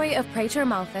envoy of Praetor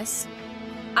Amalthus,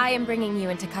 I am bringing you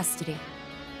into custody.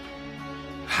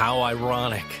 How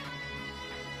ironic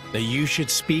that you should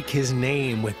speak his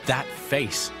name with that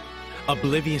face,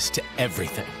 oblivious to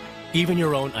everything, even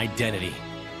your own identity.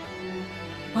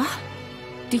 What?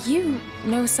 Do you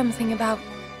know something about...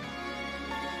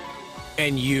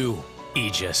 And you,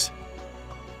 Aegis.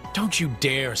 Don't you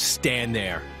dare stand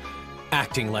there,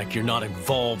 acting like you're not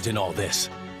involved in all this.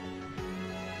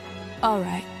 All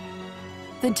right.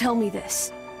 Then tell me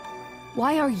this.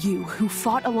 Why are you, who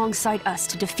fought alongside us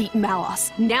to defeat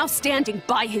Malos, now standing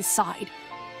by his side?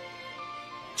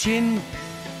 Jin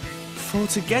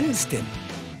fought against him.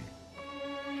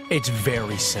 It's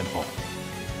very simple.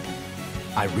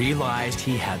 I realized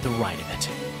he had the right of it.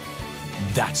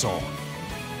 That's all.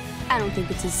 I don't think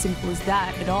it's as simple as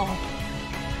that at all.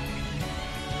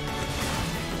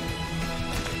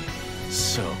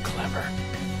 So clever.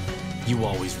 You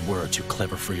always were too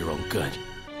clever for your own good.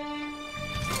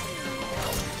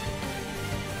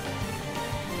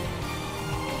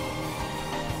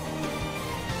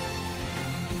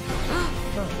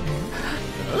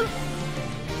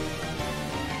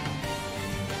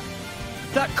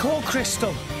 That core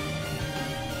crystal.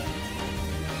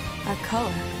 That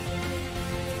color.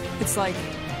 It's like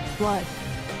blood.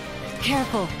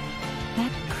 Careful.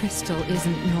 That crystal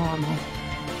isn't normal.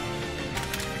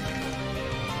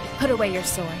 Put away your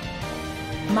sword.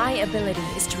 My ability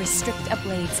is to restrict a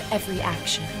blade's every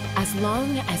action. As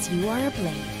long as you are a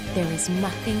blade, there is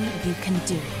nothing you can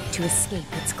do to escape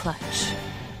its clutch.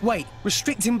 Wait,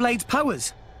 restricting Blade's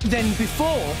powers? Then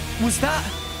before, was that...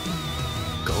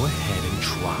 Go ahead and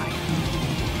try.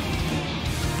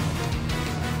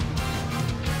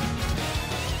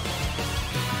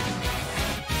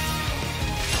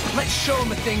 Let's show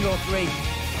him a thing or three.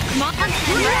 Come on,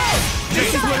 This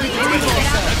is where we do it all.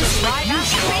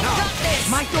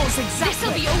 My thoughts exactly.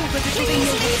 This'll be over between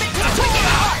you.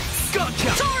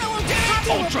 Gotcha. Tora will do it.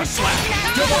 Ultra slap.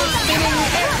 Double spinning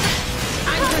head.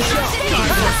 Anchor shot.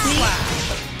 Direct slap.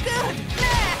 Good.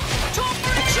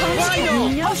 Final.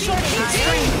 No shortcut.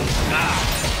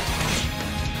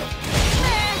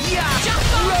 Yeah.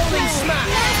 Rolling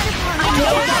smash.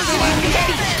 Double spinning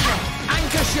head.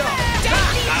 Anchor shot.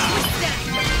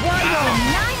 Why not?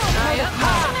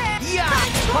 Yeah.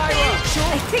 Pyro.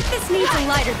 I think this needs a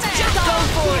lighter touch. Go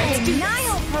for it.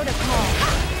 Denial protocol.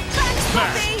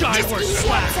 Smash. Skyward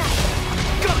slap.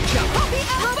 Gotcha. Poppy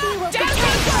will protect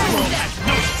Roll us. has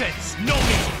no sense, no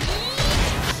meaning.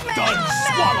 Done.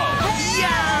 Swallow.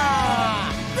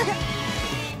 Yeah.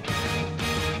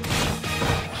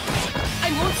 I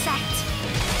won't sack.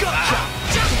 Gotcha.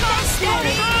 Just go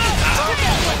steady.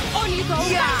 On you go.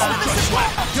 Yeah. Ultra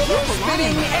slap. Double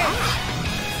spinning edge.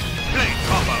 Blade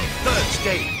combo. Third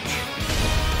stage.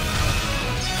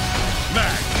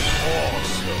 Smash.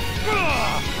 Awesome.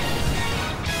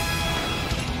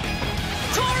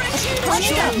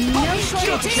 No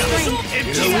shortcut.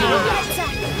 Into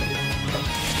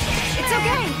It's It's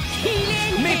okay.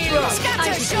 Healing. Mid-thrust.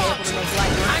 Scatter shot.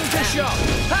 Anchor shot.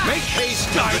 Make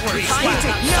haste skyward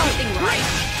Something right.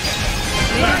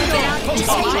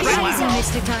 Easy,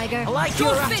 Mr. Tiger. I like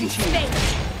your attitude.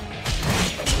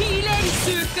 Healing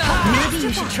Suka. Maybe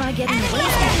you should try getting away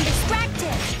from it.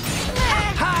 Distracted.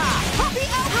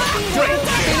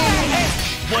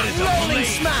 What is a Rolling blade?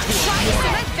 smash.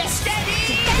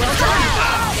 Steady. Well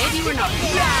done. Maybe we're not.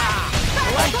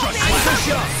 Anchor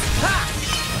shot. Ha!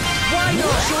 Why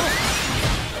not?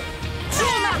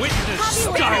 Witness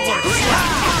skyward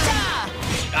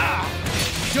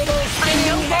Double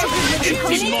spinning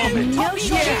empty moment. No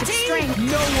shortage of strength.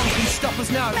 No one can stop us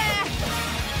now.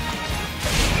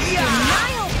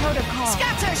 Denial protocol.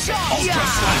 Scatter shot. Ultra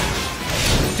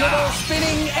slash. Double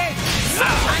spinning edge.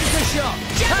 Anchor shot.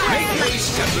 Make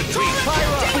haste and retreat.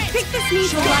 Fire I think this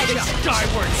needs lighting.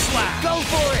 Skyward slash. Go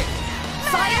for it.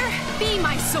 Fire, be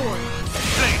my sword.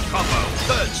 Blade combo.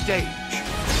 Third stage.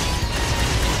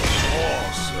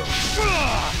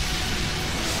 Awesome.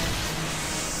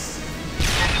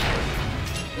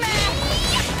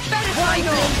 Why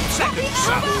not? Second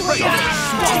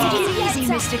Take it easy,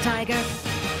 Mr. Tiger.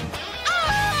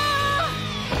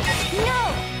 No,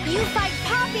 you fight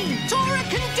Poppy. Tora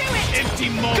can do it. Empty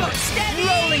moment. Steady.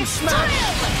 Rolling smash.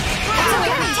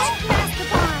 Protect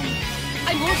Mastodon.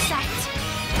 I'm all set.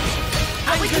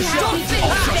 Anchor shot.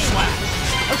 Ultra slash.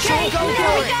 Okay, go Here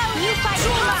for we it. go. You fight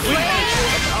Poppy.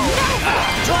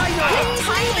 Try not.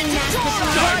 Timing Mastodon.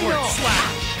 Skyward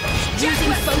slash.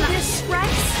 Using focus.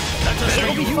 Rex. That doesn't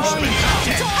It'll be use fine. me.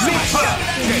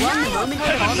 Denial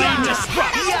protocol.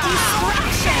 Distraction.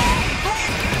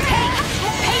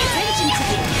 Pay attention to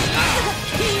me.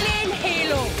 Healing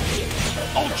halo.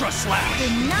 Ultra slash.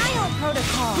 Denial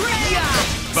protocol.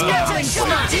 Burn.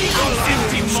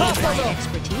 Empty moment.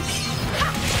 Expertise.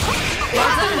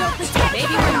 Well done.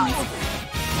 Maybe we're not.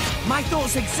 My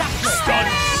thoughts exactly. Stun.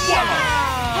 Swallow.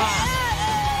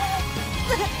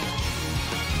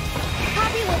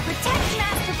 Poppy will protect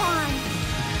Mastodon.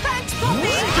 Thanks,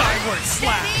 Poppy. Skyward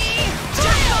slash.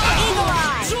 Eagle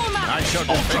Eye. I shall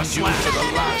defend you to the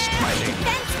last, my lady.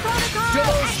 Defense protocol.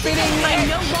 Double spinning. I'm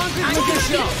no longer Anchor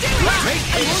shot. Make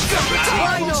haste and retreat.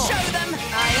 Why not? show them.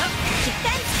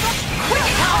 Defense protocol. Quick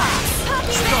Poppy.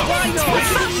 Why not?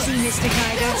 Take it easy, Mr.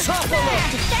 Tiger. Topple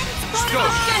it. Defense Stun.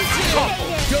 protocol.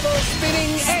 Double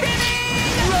spinning edge.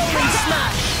 Rolling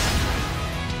smash.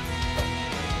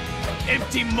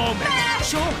 Empty moment.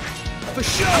 Sure. For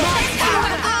sure.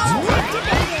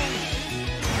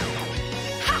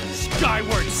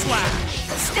 Skyward slash.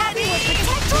 Steady.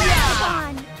 Protect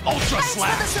Mastodon. Ultra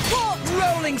slash. Support.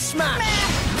 Rolling smash.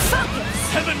 Focus.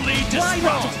 Heavenly Why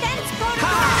not? disrupt. Defense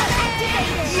protocol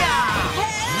activated.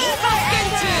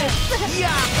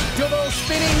 Double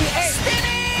spinning edge.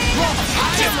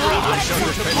 I shall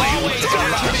defend you to the last,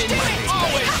 my lady.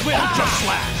 Always with ultra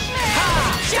slash.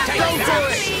 Go for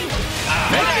it.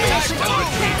 Make haste and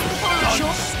retreat.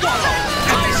 Stun.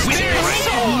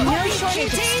 Swallow. No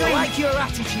shortage of I strength. like your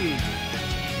attitude.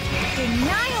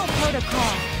 Denial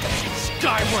protocol.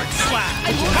 Skyward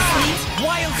slash.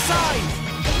 Wild side.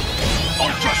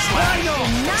 Ultra slash.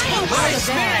 Denial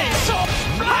protocol.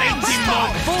 Empty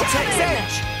moment. Vortex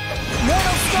edge.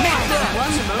 Mortal star.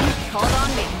 One moment. Call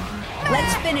on me.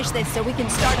 Let's finish this so we can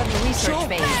start on the research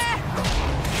phase.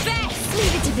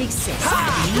 Leave it to Big Sis.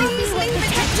 Please leave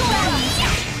it to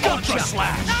Tora. Ultra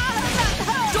slash.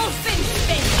 Dolphin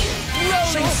spin.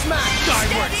 Rolling smash.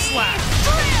 Skyward slash.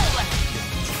 Drill.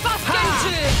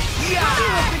 Buffington.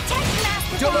 Protect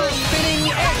Mastodon. Double spinning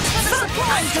edge.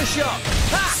 Anchor shot.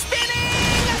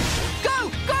 Spinning. Go,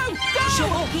 go,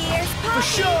 go. Here's For Poppy.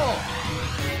 sure.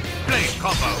 Blade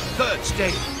combo. Third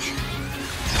stage.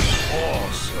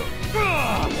 Awesome.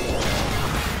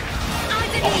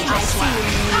 Ultra slash.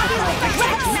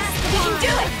 Protect Mastodon. Do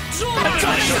it.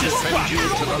 Heavenly disrupt. You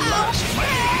to the last, my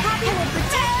lady. Poppy will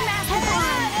protect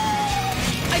Mastodon.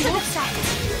 I'm all set.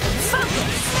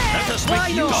 Focus. Let us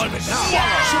make use of it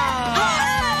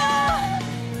now.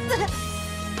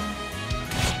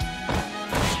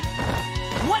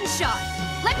 One shot.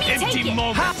 Let me take Empty it.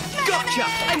 moment. Gotcha.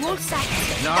 I'm all set.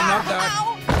 No, not that.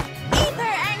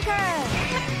 Ether anchor.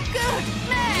 Good.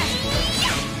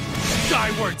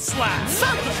 Skyward slash.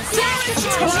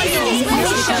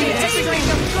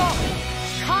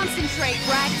 Concentrate,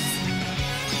 Rex.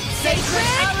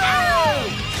 Sacred arrow.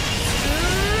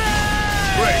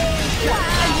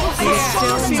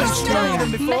 Still seems stronger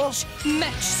than before.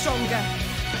 Much stronger.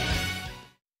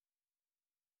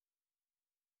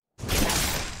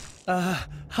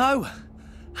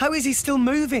 How is he still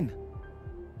moving?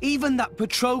 Even that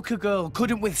Petroka girl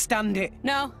couldn't withstand it.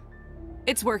 No,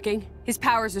 it's working. His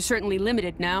powers are certainly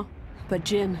limited now, But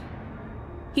Jin,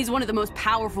 he's one of the most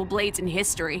powerful blades in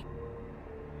history.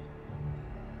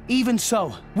 Even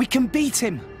so, we can beat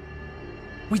him.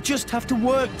 We just have to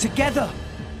work together.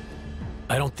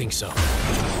 I don't think so.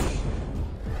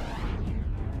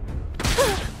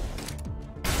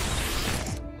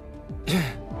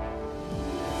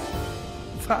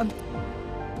 Fan.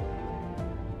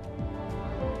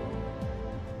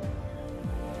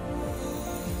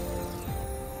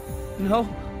 No.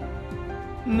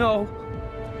 No.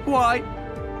 Why?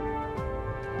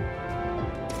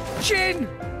 Jin!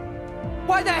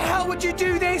 Why the hell would you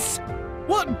do this?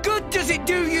 What good does it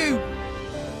do you?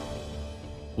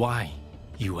 Why,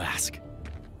 you ask?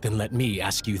 Then let me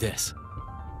ask you this.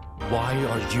 Why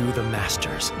are you the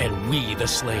masters and we the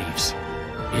slaves?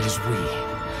 It is we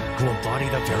who embody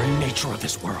the very nature of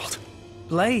this world.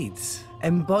 Blades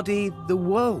embody the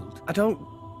world. I don't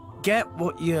get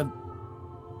what you're...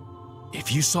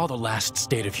 If you saw the last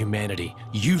state of humanity,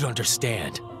 you'd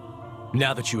understand.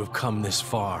 Now that you have come this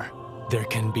far, there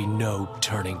can be no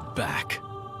turning back.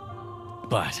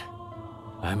 But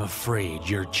I'm afraid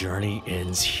your journey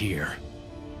ends here.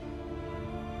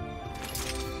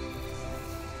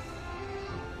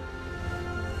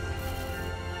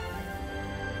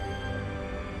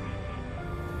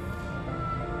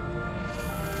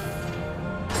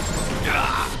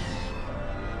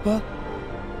 What?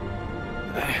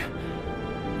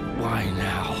 Why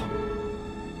now?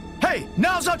 Hey,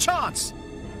 now's our chance!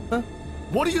 Huh?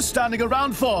 What are you standing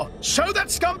around for? Show that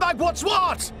scumbag what's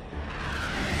what!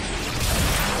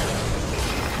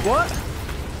 What?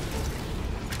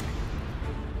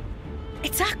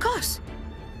 It's Akos!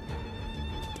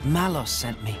 Malos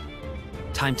sent me.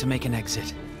 Time to make an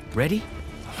exit. Ready?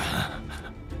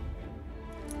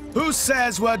 Who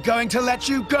says we're going to let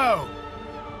you go?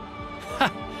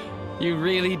 You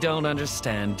really don't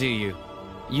understand, do you?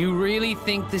 You really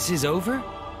think this is over?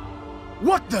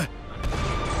 What the?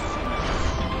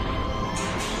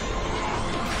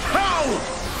 How?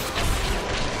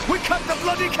 We cut the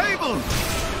bloody cable!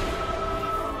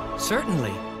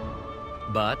 Certainly.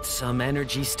 But some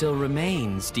energy still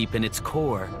remains deep in its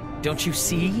core. Don't you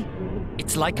see?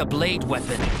 It's like a blade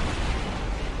weapon.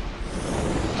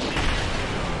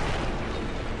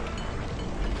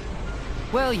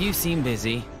 Well, you seem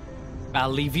busy. I'll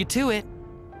leave you to it.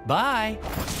 Bye.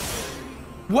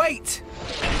 Wait!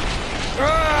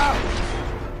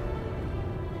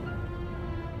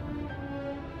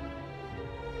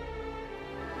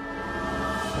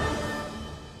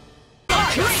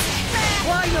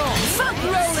 Why not?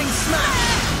 Rolling smash!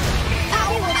 I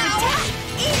will protect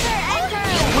either ender!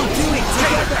 We'll do it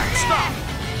together! Stop!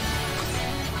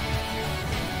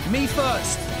 Me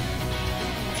first!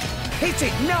 Hit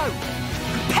it! No!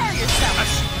 Prepare yourself!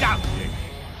 Astounding!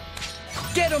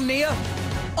 Get him, Nia!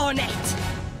 On it!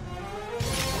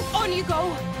 On you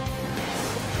go!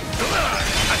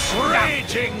 A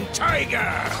raging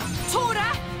tiger!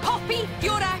 Tora! Poppy!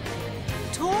 Yura!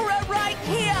 Tora right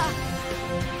here!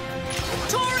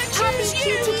 Tora, choose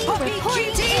you! Poppy,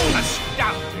 GT!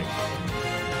 Astounding!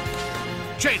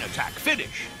 Chain attack,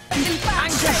 finish!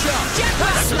 Anchor shot!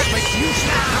 That's what makes you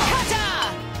snap! Cutter!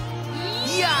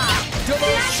 Yeah!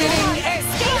 Double shilling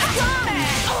Escape!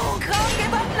 Oh, can't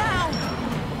give up now!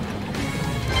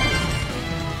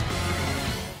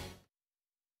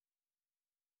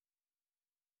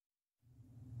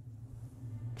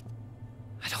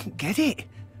 I don't get it.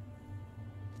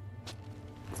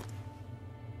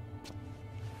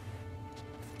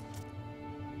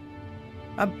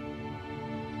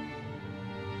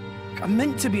 I'm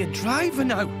meant to be a driver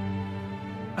now.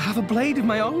 I have a blade of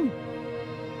my own.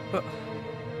 But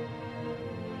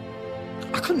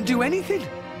I couldn't do anything.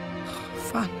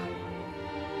 Fan.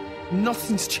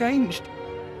 Nothing's changed.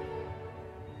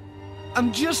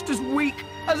 I'm just as weak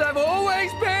as I've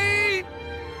always been.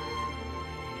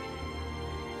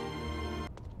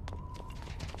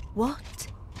 What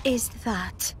is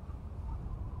that?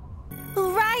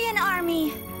 Orion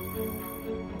army!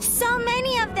 So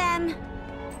many of them!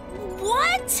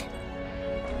 What?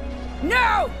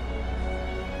 No!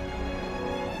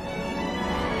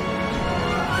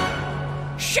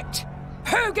 Shit!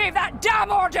 Who gave that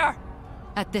damn order?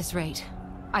 At this rate,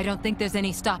 I don't think there's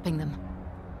any stopping them.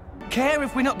 Care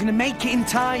if we're not going to make it in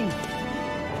time.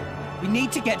 We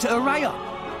need to get to Araya.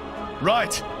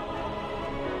 Right.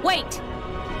 Wait!